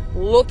woman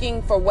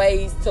looking for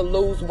ways to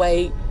lose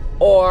weight,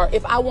 or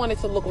if I wanted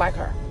to look like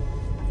her,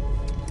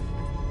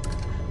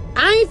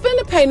 I ain't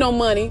finna pay no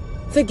money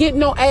to get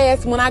no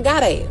ass when I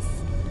got ass.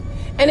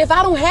 And if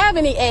I don't have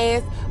any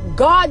ass,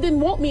 God didn't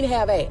want me to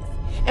have ass.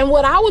 And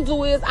what I would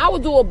do is I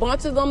would do a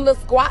bunch of them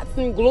little squats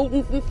and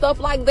glutens and stuff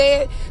like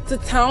that to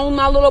tone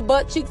my little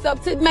butt cheeks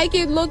up to make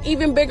it look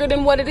even bigger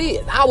than what it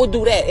is. I would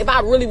do that if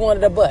I really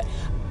wanted a butt.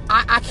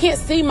 I can't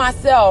see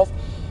myself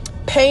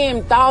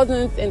paying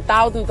thousands and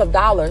thousands of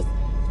dollars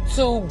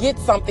to get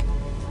something.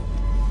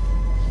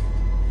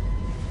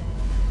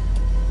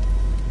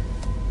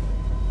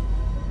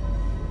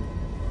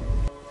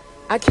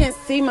 I can't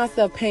see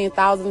myself paying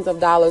thousands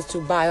of dollars to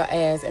buy an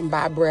ass and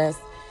buy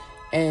breasts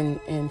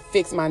and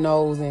fix my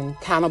nose and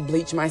kind of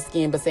bleach my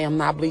skin, but say I'm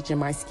not bleaching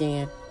my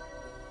skin.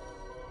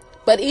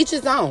 But each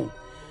his own.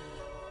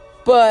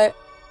 But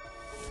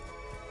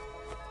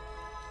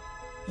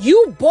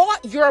you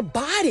bought your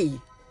body.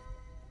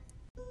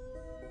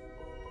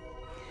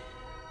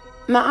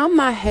 Now, I'm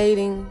not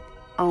hating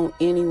on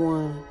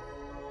anyone.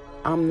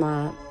 I'm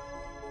not.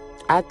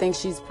 I think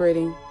she's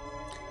pretty.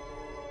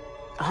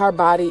 Her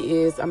body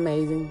is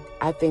amazing.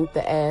 I think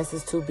the ass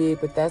is too big,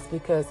 but that's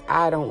because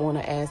I don't want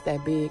an ass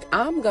that big.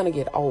 I'm going to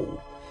get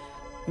old.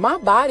 My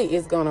body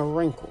is going to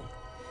wrinkle.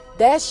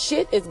 That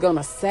shit is going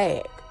to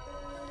sag.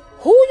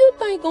 Who you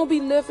think going to be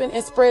lifting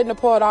and spreading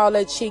apart all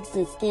that cheeks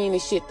and skin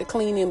and shit to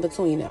clean in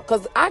between now?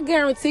 Because I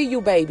guarantee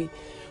you, baby,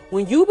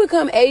 when you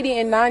become 80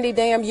 and 90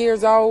 damn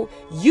years old,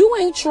 you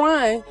ain't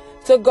trying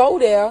to go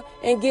there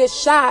and get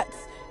shots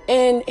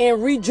and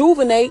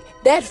rejuvenate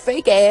that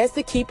fake ass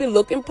to keep it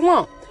looking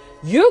plump.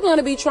 You're going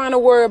to be trying to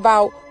worry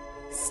about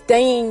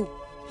staying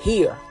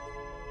here.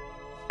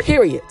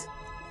 Period.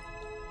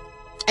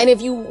 And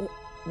if you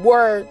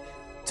were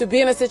to be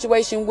in a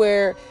situation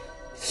where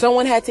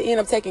someone had to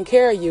end up taking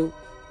care of you,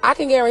 I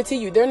can guarantee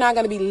you they're not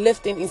going to be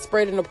lifting and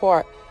spreading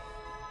apart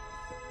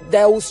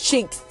those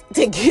cheeks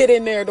to get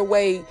in there the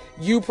way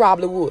you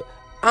probably would.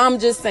 I'm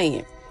just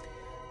saying,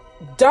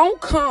 don't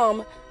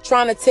come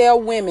trying to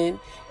tell women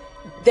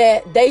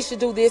that they should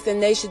do this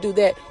and they should do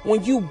that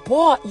when you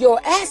bought your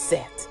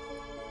asset.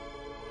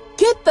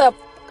 Get the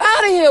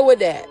out of here with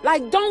that.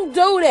 Like, don't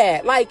do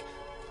that. Like,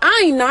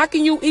 I ain't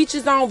knocking you, each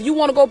his own. If you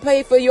want to go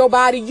pay for your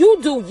body, you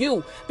do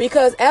you.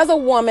 Because as a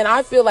woman,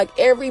 I feel like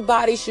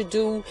everybody should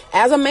do,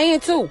 as a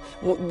man too,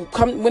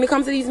 when it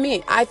comes to these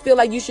men, I feel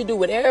like you should do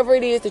whatever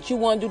it is that you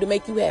want to do to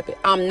make you happy.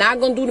 I'm not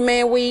going to do the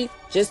man weave.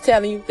 Just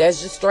telling you.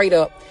 That's just straight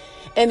up.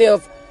 And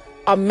if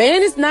a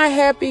man is not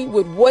happy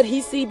with what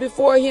he see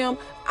before him,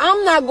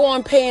 I'm not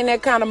going paying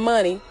that kind of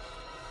money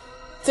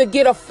to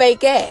get a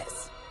fake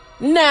ass.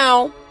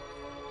 Now,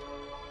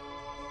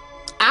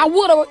 I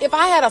would have, if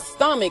I had a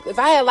stomach, if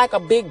I had like a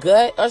big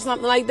gut or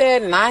something like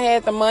that, and I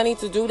had the money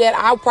to do that,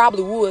 I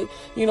probably would,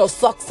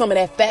 suck some of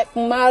that fat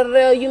from out of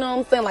there, you know what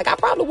I'm saying? Like, I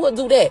probably would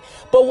do that.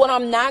 But what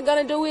I'm not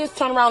going to do is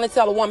turn around and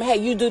tell a woman, hey,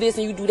 you do this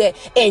and you do that,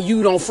 and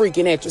you don't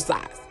freaking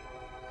exercise.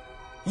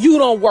 You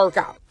don't work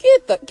out.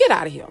 Get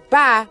out of here.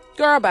 Bye.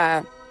 Girl,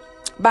 bye.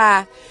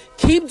 Bye.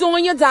 Keep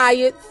doing your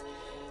diets.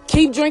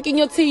 Keep drinking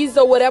your teas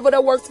or whatever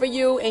that works for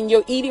you, and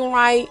you're eating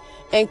right,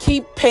 and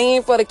keep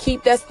paying to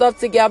keep that stuff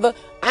together.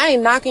 I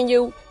ain't knocking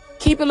you.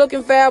 Keep it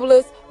looking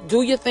fabulous.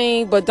 Do your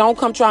thing, but don't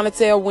come trying to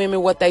tell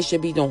women what they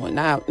should be doing.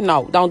 Now,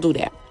 no, don't do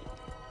that.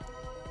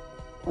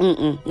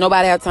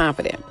 Nobody have time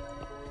for that.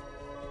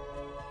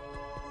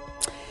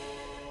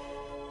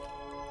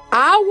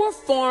 Our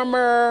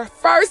former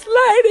First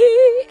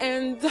Lady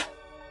and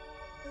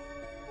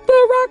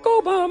Barack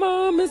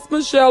Obama, Miss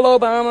Michelle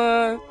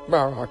Obama,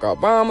 Barack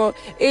Obama,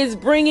 is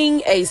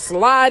bringing a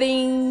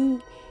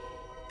sliding,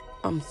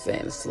 I'm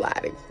saying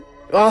sliding,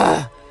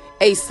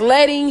 a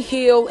sledding,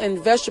 hill, and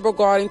vegetable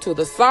garden to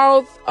the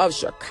south of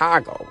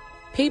Chicago.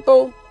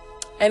 People,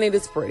 and it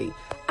is pretty.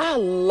 I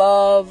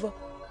love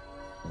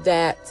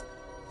that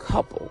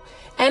couple.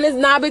 And it's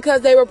not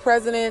because they were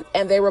president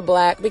and they were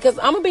black, because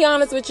I'm going to be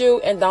honest with you,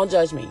 and don't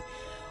judge me.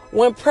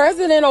 When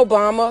President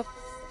Obama,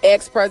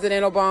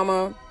 ex-President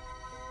Obama,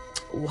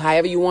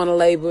 however you want to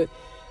label it,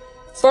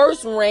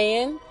 first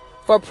ran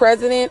for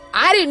president,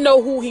 I didn't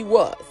know who he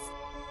was,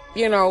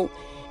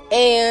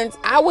 and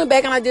I went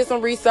back and I did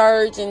some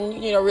research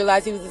and,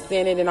 realized he was a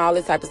Senate and all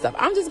this type of stuff.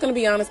 I'm just going to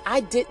be honest.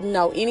 I didn't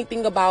know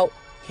anything about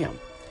him.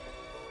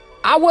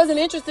 I wasn't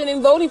interested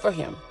in voting for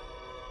him.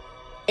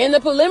 In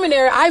the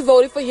preliminary, I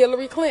voted for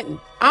Hillary Clinton.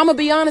 I'm going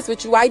to be honest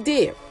with you. I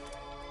did.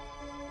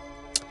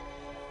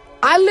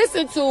 I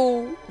listened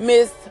to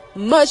Miss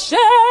Michelle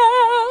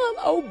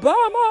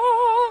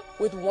Obama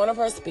with one of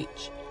her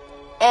speech.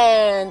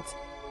 And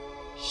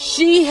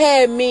she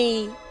had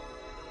me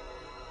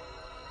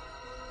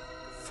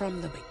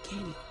from the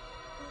beginning.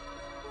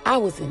 I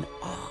was in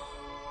awe.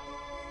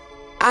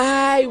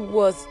 I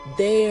was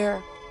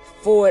there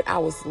for it. I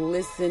was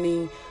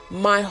listening.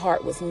 My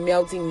heart was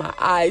melting. My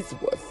eyes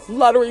were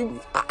fluttering.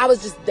 I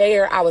was just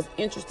there. I was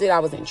interested. I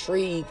was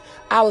intrigued.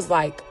 I was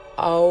like,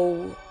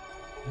 oh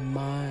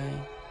my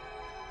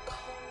God.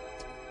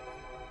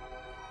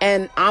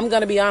 And I'm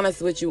going to be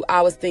honest with you.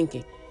 I was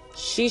thinking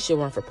she should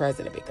run for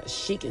president because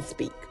she can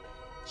speak.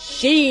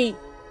 She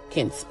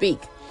can speak.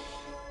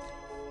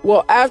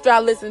 Well, after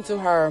I listened to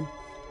her,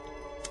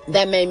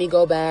 that made me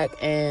go back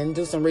and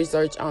do some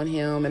research on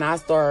him. And I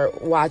started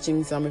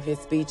watching some of his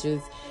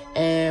speeches.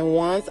 And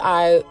once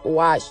I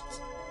watched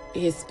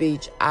his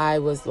speech, I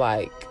was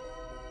like,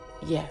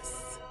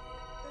 yes,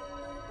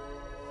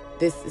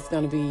 this is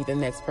going to be the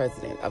next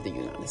president of the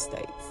United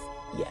States.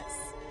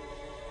 Yes.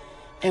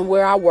 And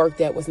where I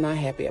worked at was not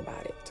happy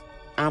about it.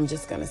 I'm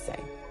just going to say.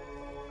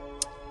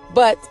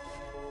 But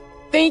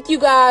thank you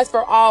guys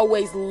for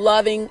always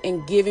loving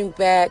and giving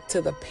back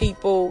to the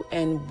people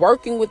and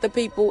working with the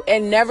people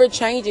and never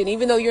changing.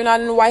 Even though you're not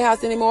in the White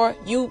House anymore,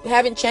 you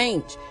haven't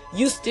changed.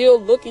 You still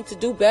looking to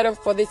do better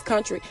for this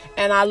country.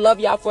 And I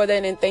love y'all for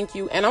that and thank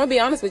you. And I'm going to be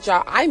honest with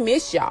y'all. I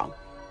miss y'all.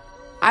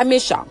 I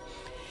miss y'all.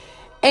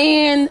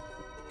 And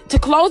to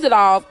close it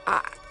off,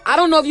 I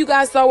don't know if you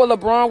guys saw where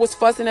LeBron was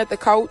fussing at the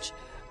coach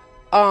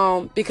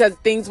because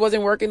things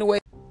wasn't working the way.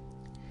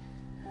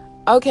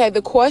 Okay,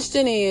 the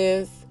question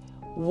is,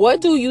 what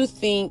do you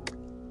think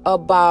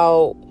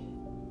about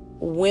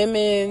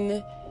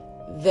women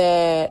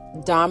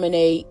that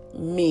dominate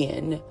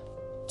men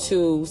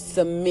to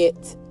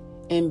submit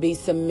and be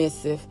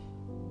submissive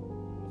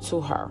to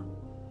her?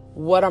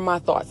 What are my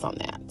thoughts on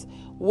that?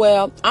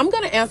 Well, I'm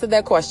going to answer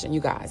that question,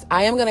 you guys.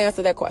 I am going to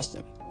answer that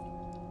question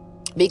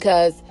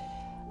because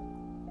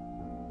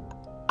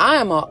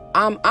I'm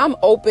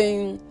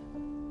open.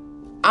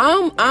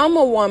 I'm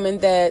a woman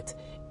that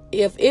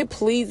if it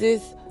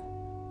pleases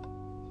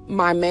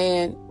my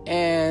man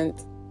and,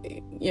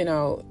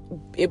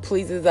 it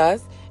pleases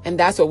us and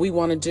that's what we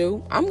want to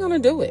do, I'm going to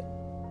do it.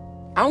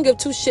 I don't give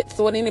two shits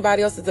what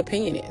anybody else's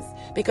opinion is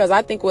because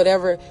I think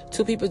whatever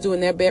two people do in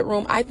their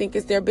bedroom, I think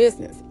it's their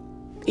business.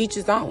 Each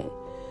his own.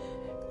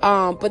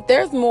 But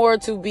there's more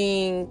to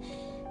being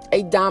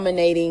a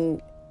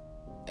dominatrix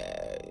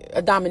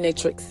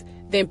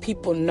than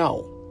people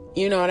know.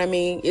 You know what I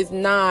mean? It's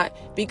not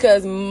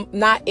because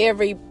not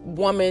every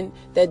woman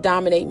that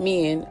dominate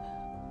men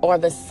are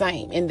the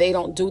same and they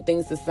don't do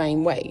things the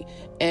same way.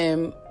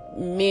 And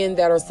men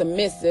that are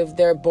submissive,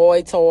 they're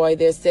boy toy,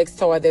 they're sex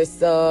toy, they're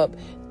sub,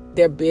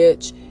 they're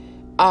bitch.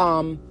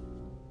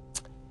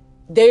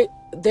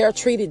 They're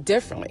treated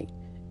differently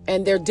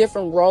and there are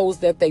different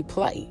roles that they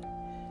play.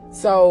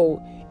 So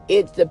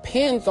it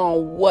depends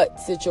on what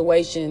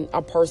situation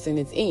a person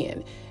is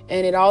in.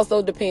 And it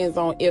also depends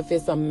on if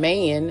it's a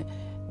man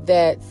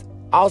that's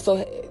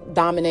also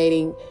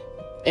dominating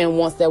and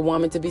wants that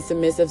woman to be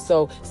submissive.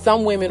 So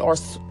some women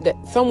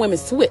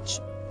switch.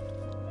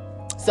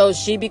 So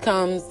she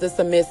becomes the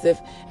submissive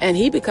and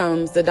he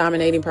becomes the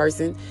dominating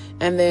person.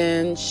 And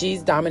then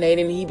she's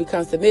dominating and he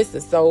becomes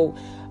submissive. So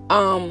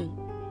I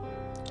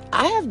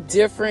have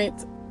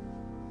different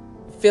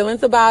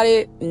feelings about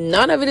it.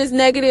 None of it is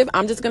negative.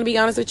 I'm just going to be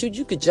honest with you.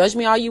 You could judge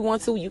me all you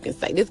want to. You can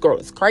say this girl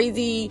is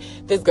crazy.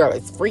 This girl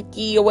is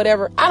freaky or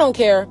whatever. I don't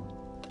care.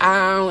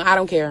 I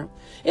don't care.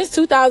 It's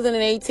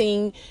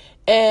 2018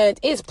 and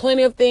it's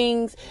plenty of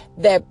things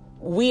that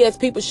we as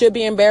people should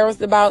be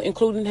embarrassed about,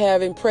 including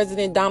having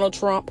President Donald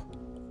Trump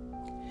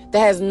that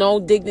has no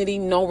dignity,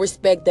 no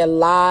respect, that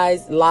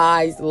lies.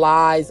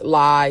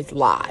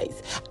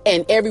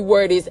 And every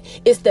word is,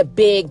 it's the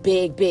big.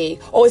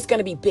 Oh, it's going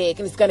to be big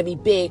and it's going to be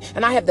big.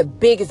 And I have the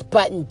biggest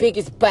button.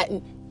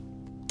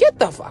 Get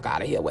the fuck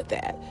out of here with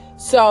that.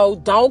 So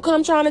don't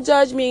come trying to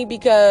judge me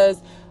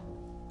because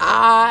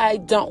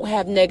I don't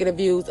have negative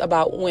views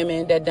about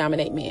women that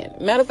dominate men.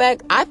 Matter of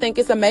fact, I think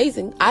it's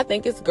amazing. I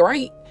think it's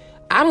great.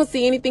 I don't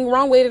see anything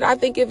wrong with it. I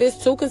think if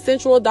it's two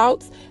consensual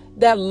adults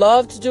that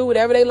love to do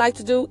whatever they like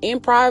to do in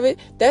private,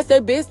 that's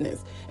their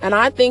business. And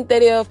I think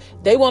that if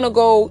they want to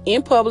go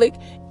in public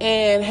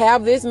and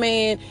have this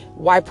man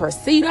wipe her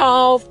seat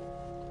off,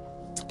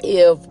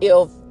 if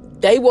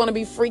they want to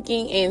be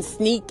freaking and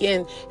sneak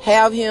and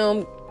have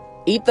him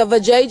eat the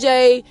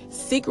vajayjay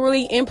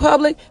secretly in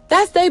public,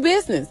 that's their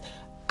business.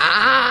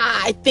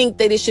 I think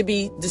that it should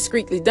be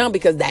discreetly done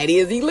because that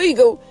is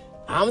illegal.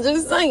 I'm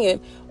just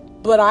saying.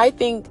 But I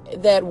think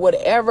that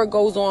whatever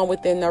goes on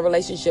within their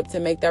relationship to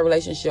make that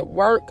relationship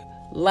work,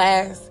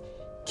 last,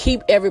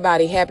 keep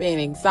everybody happy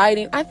and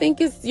exciting, I think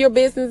it's your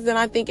business, and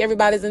I think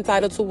everybody's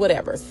entitled to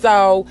whatever.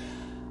 So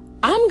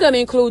I'm going to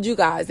include you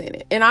guys in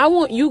it. And I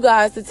want you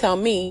guys to tell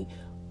me,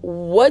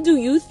 what do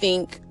you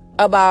think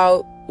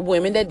about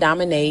women that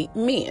dominate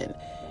men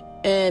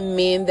and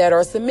men that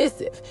are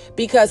submissive?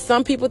 Because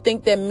some people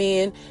think that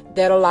men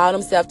that allow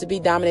themselves to be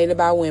dominated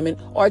by women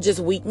are just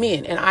weak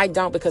men. And I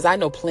don't, because I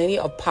know plenty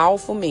of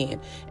powerful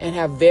men and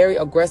have very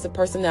aggressive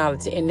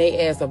personality, and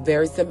they ass are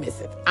very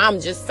submissive.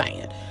 I'm just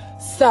saying.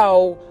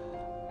 So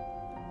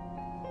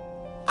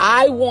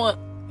I want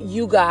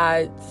you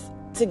guys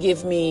to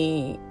give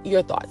me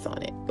your thoughts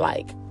on it.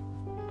 Like,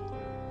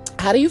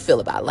 how do you feel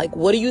about it? Like,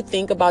 what do you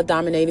think about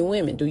dominating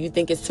women? Do you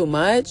think it's too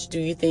much? Do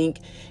you think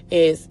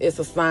it's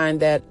a sign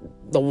that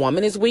the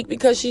woman is weak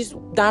because she's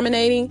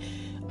dominating?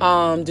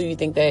 Do you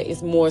think that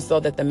it's more so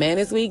that the man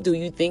is weak? Do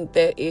you think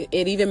that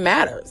it even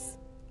matters?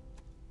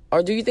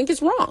 Or do you think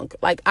it's wrong?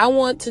 Like, I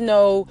want to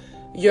know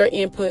your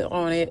input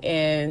on it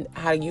and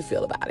how do you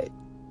feel about it?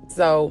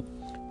 So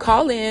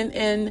call in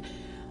and,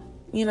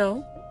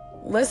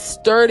 let's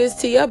stir this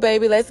tea up,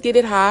 baby. Let's get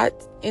it hot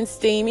and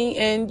steamy.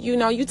 And,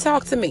 you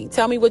talk to me.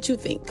 Tell me what you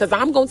think. Because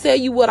I'm going to tell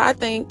you what I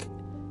think.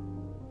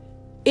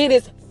 It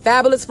is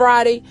Fabulous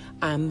Friday.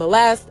 I'm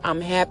blessed.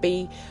 I'm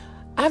happy.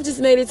 I've just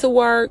made it to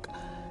work.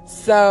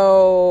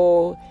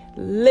 So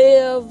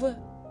live,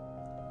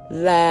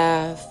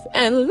 laugh,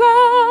 and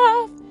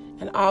love.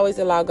 And always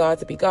allow God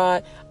to be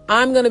God.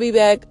 I'm going to be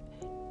back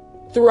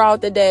throughout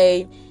the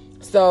day.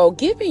 So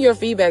give me your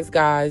feedbacks,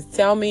 guys.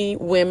 Tell me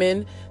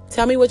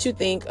what you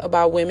think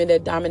about women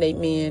that dominate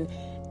men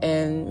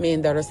and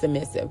men that are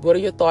submissive. What are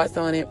your thoughts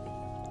on it?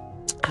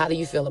 How do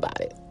you feel about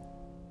it?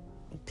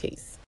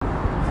 Peace.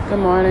 Good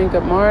morning.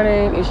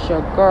 It's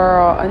your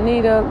girl,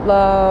 Anita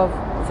Love.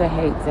 To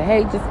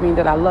hate just means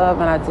that I love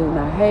and I do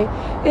not hate.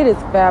 It is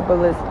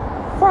Fabulous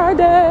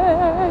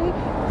Friday.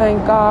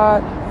 Thank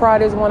God.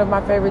 Friday is one of my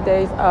favorite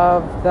days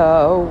of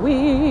the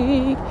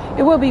week.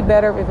 It would be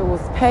better if it was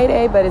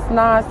payday, but it's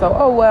not. So,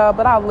 oh well,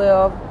 but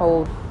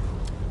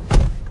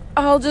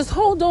I'll just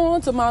hold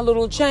on to my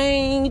little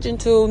change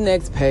until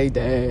next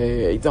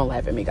payday. Don't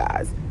laugh at me,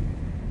 guys.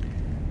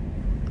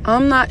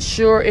 I'm not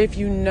sure if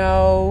you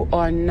know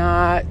or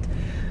not,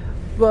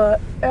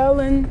 but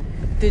Ellen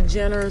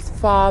DeGeneres'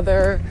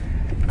 father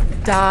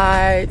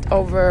died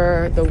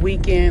over the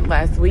weekend,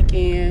 last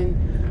weekend.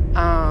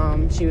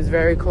 She was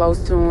very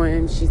close to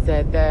him. She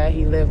said that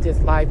he lived his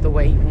life the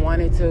way he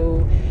wanted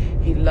to.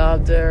 He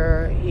loved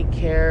her. He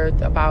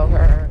cared about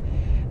her.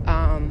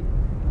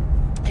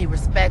 He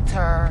respected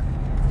her.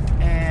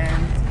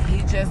 And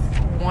he just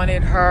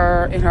wanted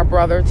her and her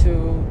brother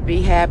to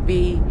be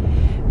happy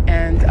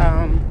and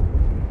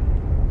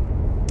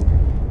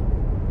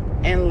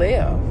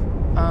live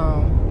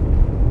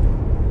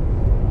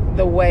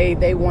the way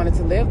they wanted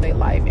to live their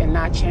life and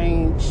not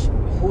change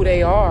who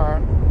they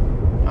are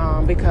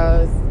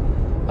because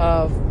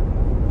of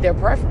their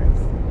preference.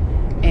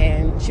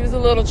 And she was a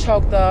little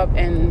choked up,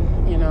 and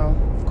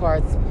of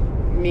course,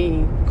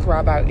 me cry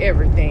about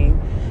everything.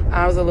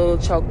 I was a little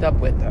choked up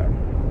with her.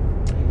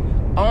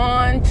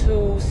 On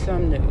to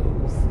some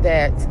news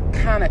that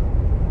kind of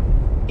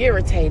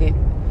irritated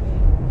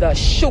the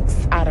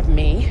shooks out of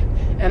me.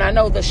 And I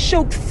know the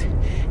shooks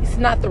is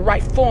not the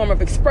right form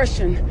of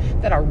expression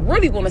that I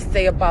really want to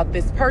say about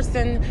this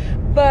person,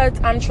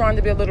 but I'm trying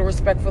to be a little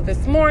respectful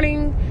this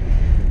morning.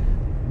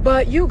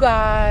 But you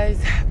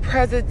guys,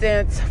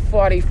 President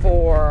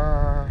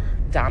 44,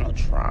 Donald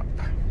Trump.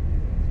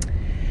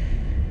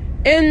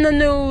 In the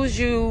news,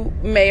 you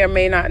may or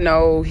may not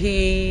know,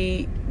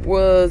 he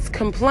was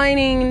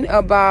complaining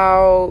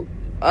about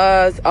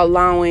us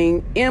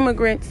allowing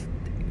immigrants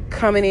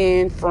coming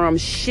in from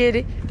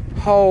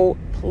shithole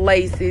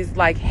places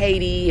like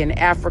Haiti and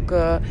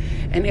Africa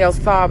and El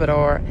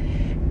Salvador.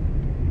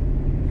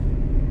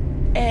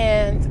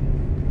 And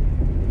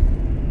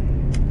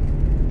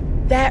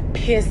that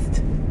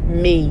pissed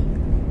me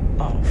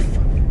off.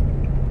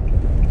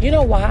 You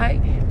know why?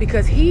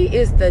 Because he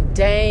is the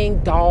dang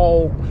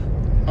dog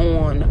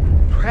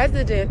on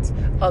president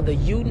of the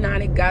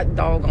United God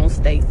doggone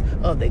States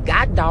of the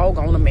God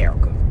doggone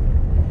America.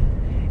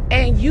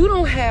 And you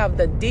don't have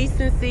the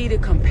decency, the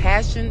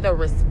compassion, the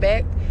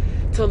respect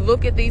to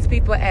look at these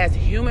people as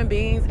human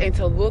beings and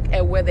to look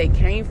at where they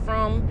came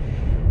from.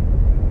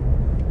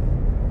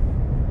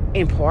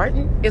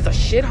 Important is a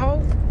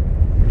shithole.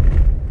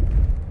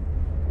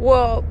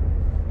 Well,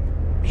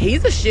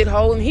 he's a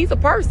shithole and he's a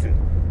person.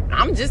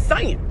 I'm just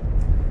saying.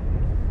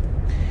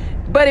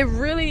 But it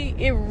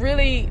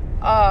really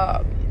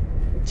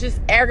just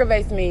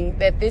aggravates me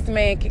that this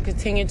man can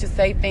continue to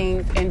say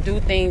things and do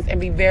things and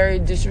be very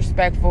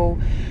disrespectful,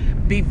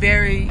 be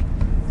very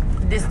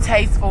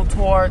distasteful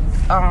towards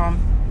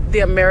the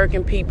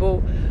American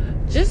people,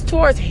 just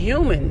towards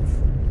humans,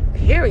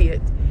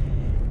 period.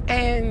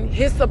 And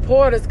his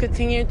supporters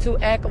continue to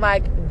act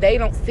like they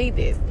don't see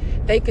this.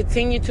 They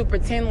continue to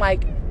pretend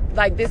like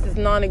this is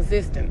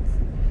non-existent.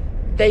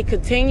 They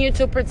continue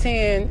to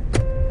pretend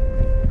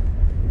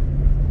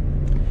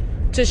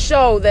to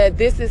show that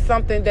this is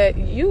something that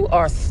you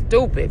are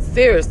stupid,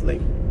 seriously.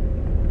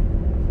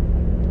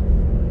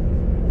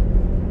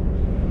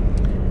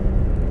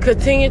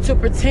 Continue to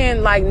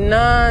pretend like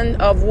none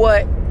of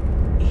what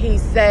he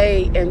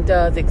say and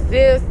does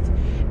exist,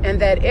 and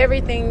that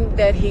everything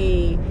that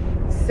he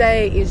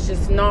say is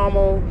just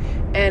normal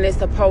and it's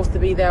supposed to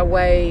be that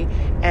way,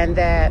 and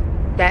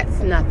that's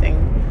nothing.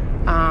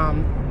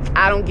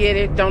 I don't get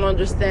it, don't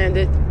understand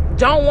it,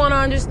 don't want to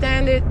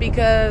understand it,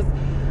 because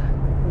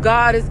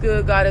God is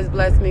good. God has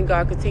blessed me.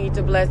 God continue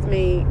to bless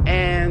me,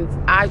 and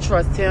I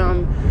trust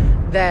him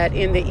that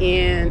in the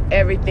end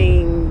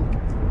everything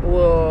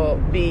will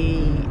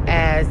be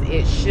as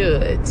it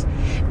should.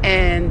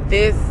 And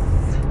this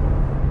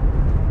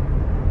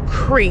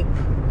creep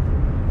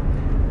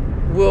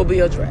will be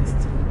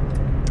addressed.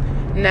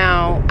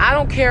 Now, I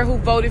don't care who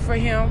voted for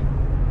him.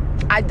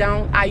 I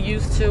don't. I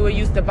used to. It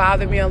used to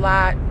bother me a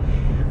lot.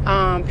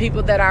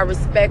 People that I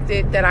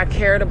respected, that I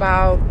cared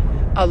about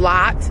a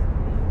lot,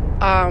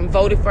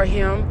 voted for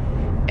him.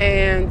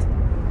 And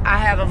I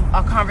had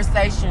a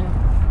conversation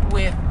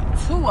with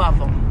two of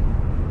them.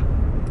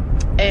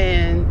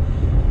 And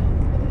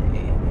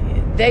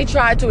they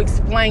tried to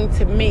explain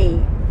to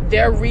me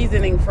their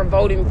reasoning for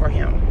voting for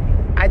him.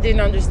 I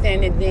didn't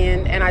understand it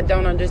then, and I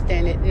don't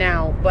understand it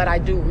now, but I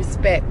do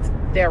respect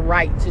their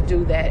right to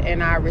do that,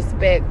 and I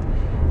respect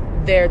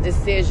their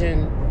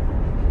decision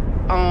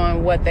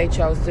on what they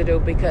chose to do,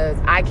 because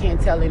I can't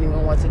tell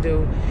anyone what to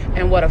do.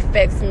 And what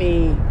affects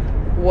me,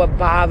 what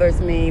bothers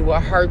me,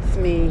 what hurts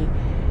me,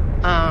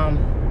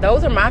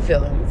 those are my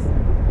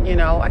feelings. You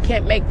know, I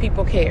can't make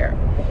people care.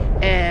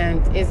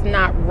 And it's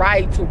not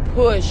right to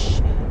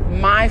push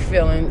my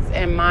feelings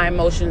and my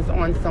emotions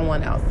on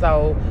someone else.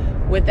 So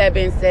with that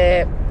being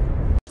said,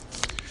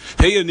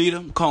 hey, Anita,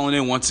 I'm calling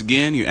in once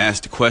again. You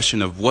asked the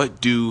question of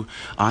what do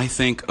I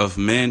think of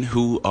men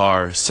who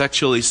are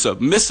sexually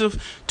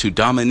submissive to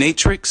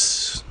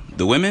dominatrix,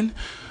 the women?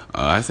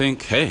 I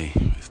think, hey,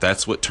 if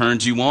that's what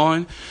turns you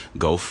on,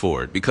 go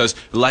for it. Because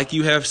like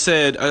you have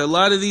said, a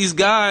lot of these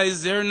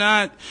guys, they're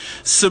not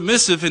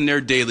submissive in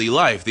their daily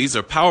life. These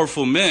are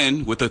powerful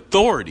men with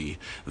authority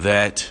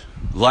that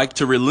like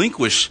to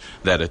relinquish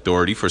that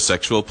authority for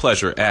sexual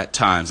pleasure at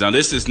times. Now,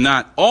 this is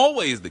not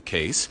always the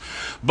case,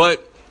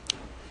 but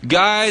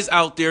guys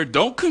out there,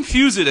 don't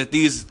confuse it that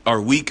these are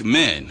weak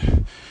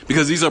men,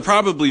 because these are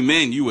probably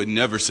men you would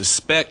never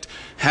suspect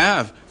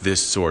have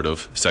this sort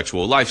of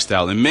sexual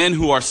lifestyle. And men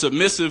who are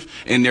submissive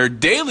in their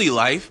daily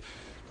life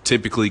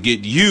typically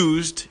get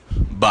used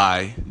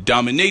by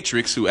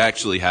dominatrix who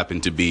actually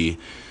happen to be,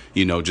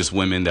 you know, just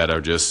women that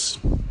are just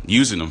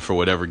using them for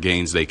whatever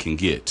gains they can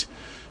get.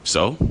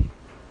 So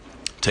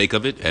take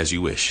of it as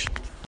you wish.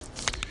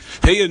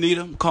 Hey,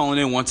 Anita, I'm calling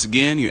in once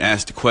again. You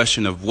asked the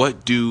question of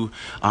what do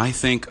I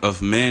think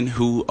of men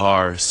who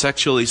are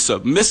sexually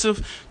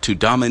submissive to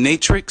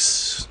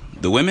dominatrix,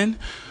 the women?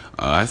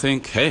 I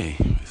think, hey,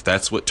 if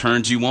that's what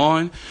turns you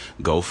on,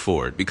 go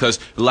for it. Because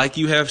like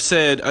you have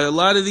said, a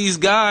lot of these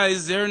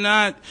guys, they're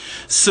not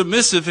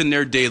submissive in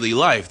their daily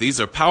life.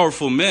 These are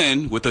powerful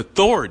men with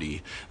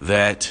authority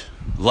that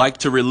like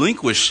to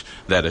relinquish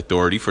that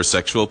authority for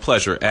sexual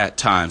pleasure at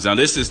times. Now,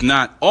 this is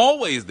not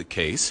always the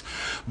case,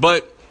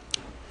 but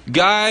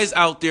guys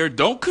out there,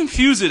 don't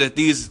confuse it that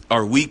these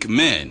are weak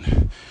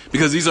men,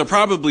 because these are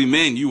probably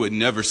men you would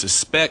never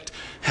suspect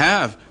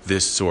have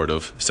this sort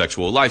of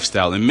sexual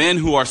lifestyle. And men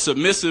who are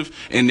submissive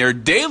in their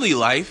daily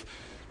life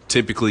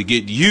typically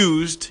get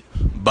used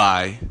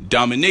by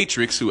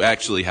dominatrix who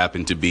actually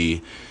happen to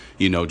be,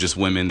 you know, just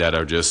women that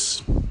are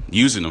just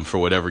using them for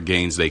whatever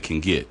gains they can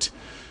get.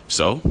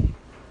 So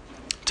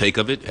take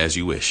of it as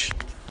you wish.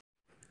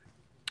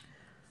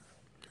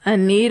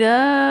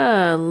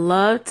 Anita,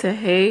 love to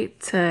hate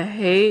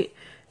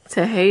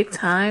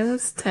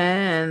times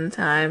 10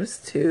 times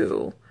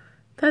 2.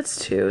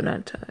 That's 2,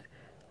 not 10.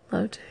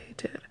 Love to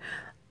hate it.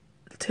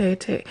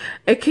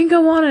 It can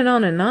go on and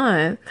on and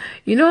on.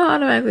 You know, I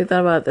automatically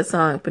thought about the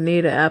song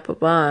Bonita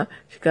Applebum.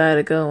 She got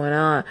it going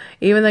on.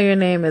 Even though your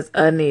name is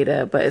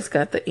Anita, but it's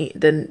got the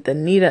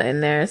Nita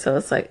in there, so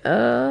it's like,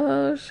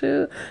 oh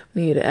shoot,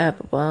 Bonita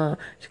Applebum.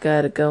 She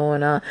got it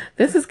going on.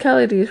 This is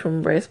Kelly D from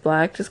Embrace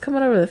Black. Just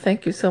coming over to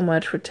thank you so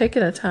much for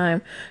taking the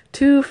time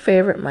to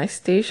favorite my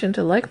station,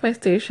 to like my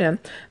station.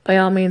 By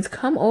all means,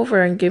 come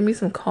over and give me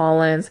some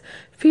call-ins,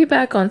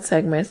 feedback on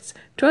segments,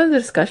 join the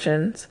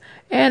discussions,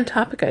 and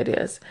topic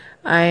ideas.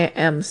 I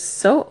am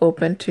so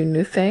open to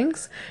new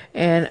things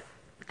and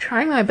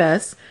trying my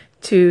best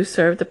to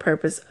serve the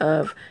purpose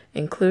of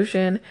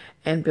inclusion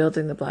and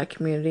building the Black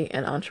community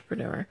and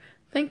entrepreneur.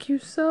 Thank you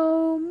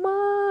so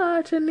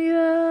much,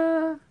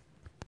 Anita.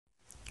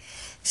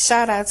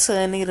 Shout out to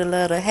Anita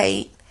Love to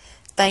Hate.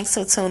 Thanks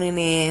for tuning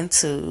in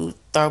to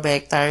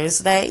Throwback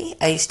Thursday,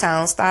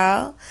 H-Town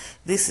style.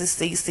 This is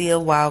CC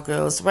of Wild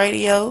Girls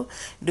Radio.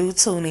 Do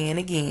tune in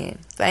again.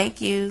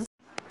 Thank you.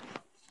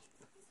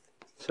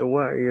 So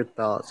what are your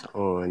thoughts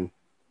on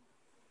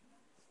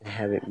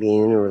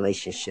being in a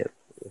relationship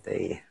with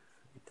a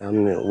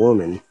dominant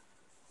woman,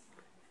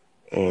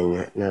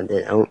 and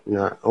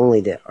not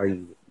only that are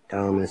you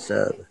dom and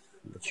sub,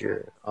 but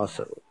you're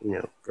also,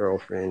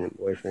 girlfriend and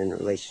boyfriend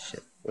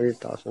relationship? What are your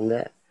thoughts on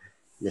that,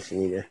 Miss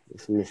Anita,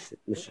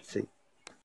 Mr. C?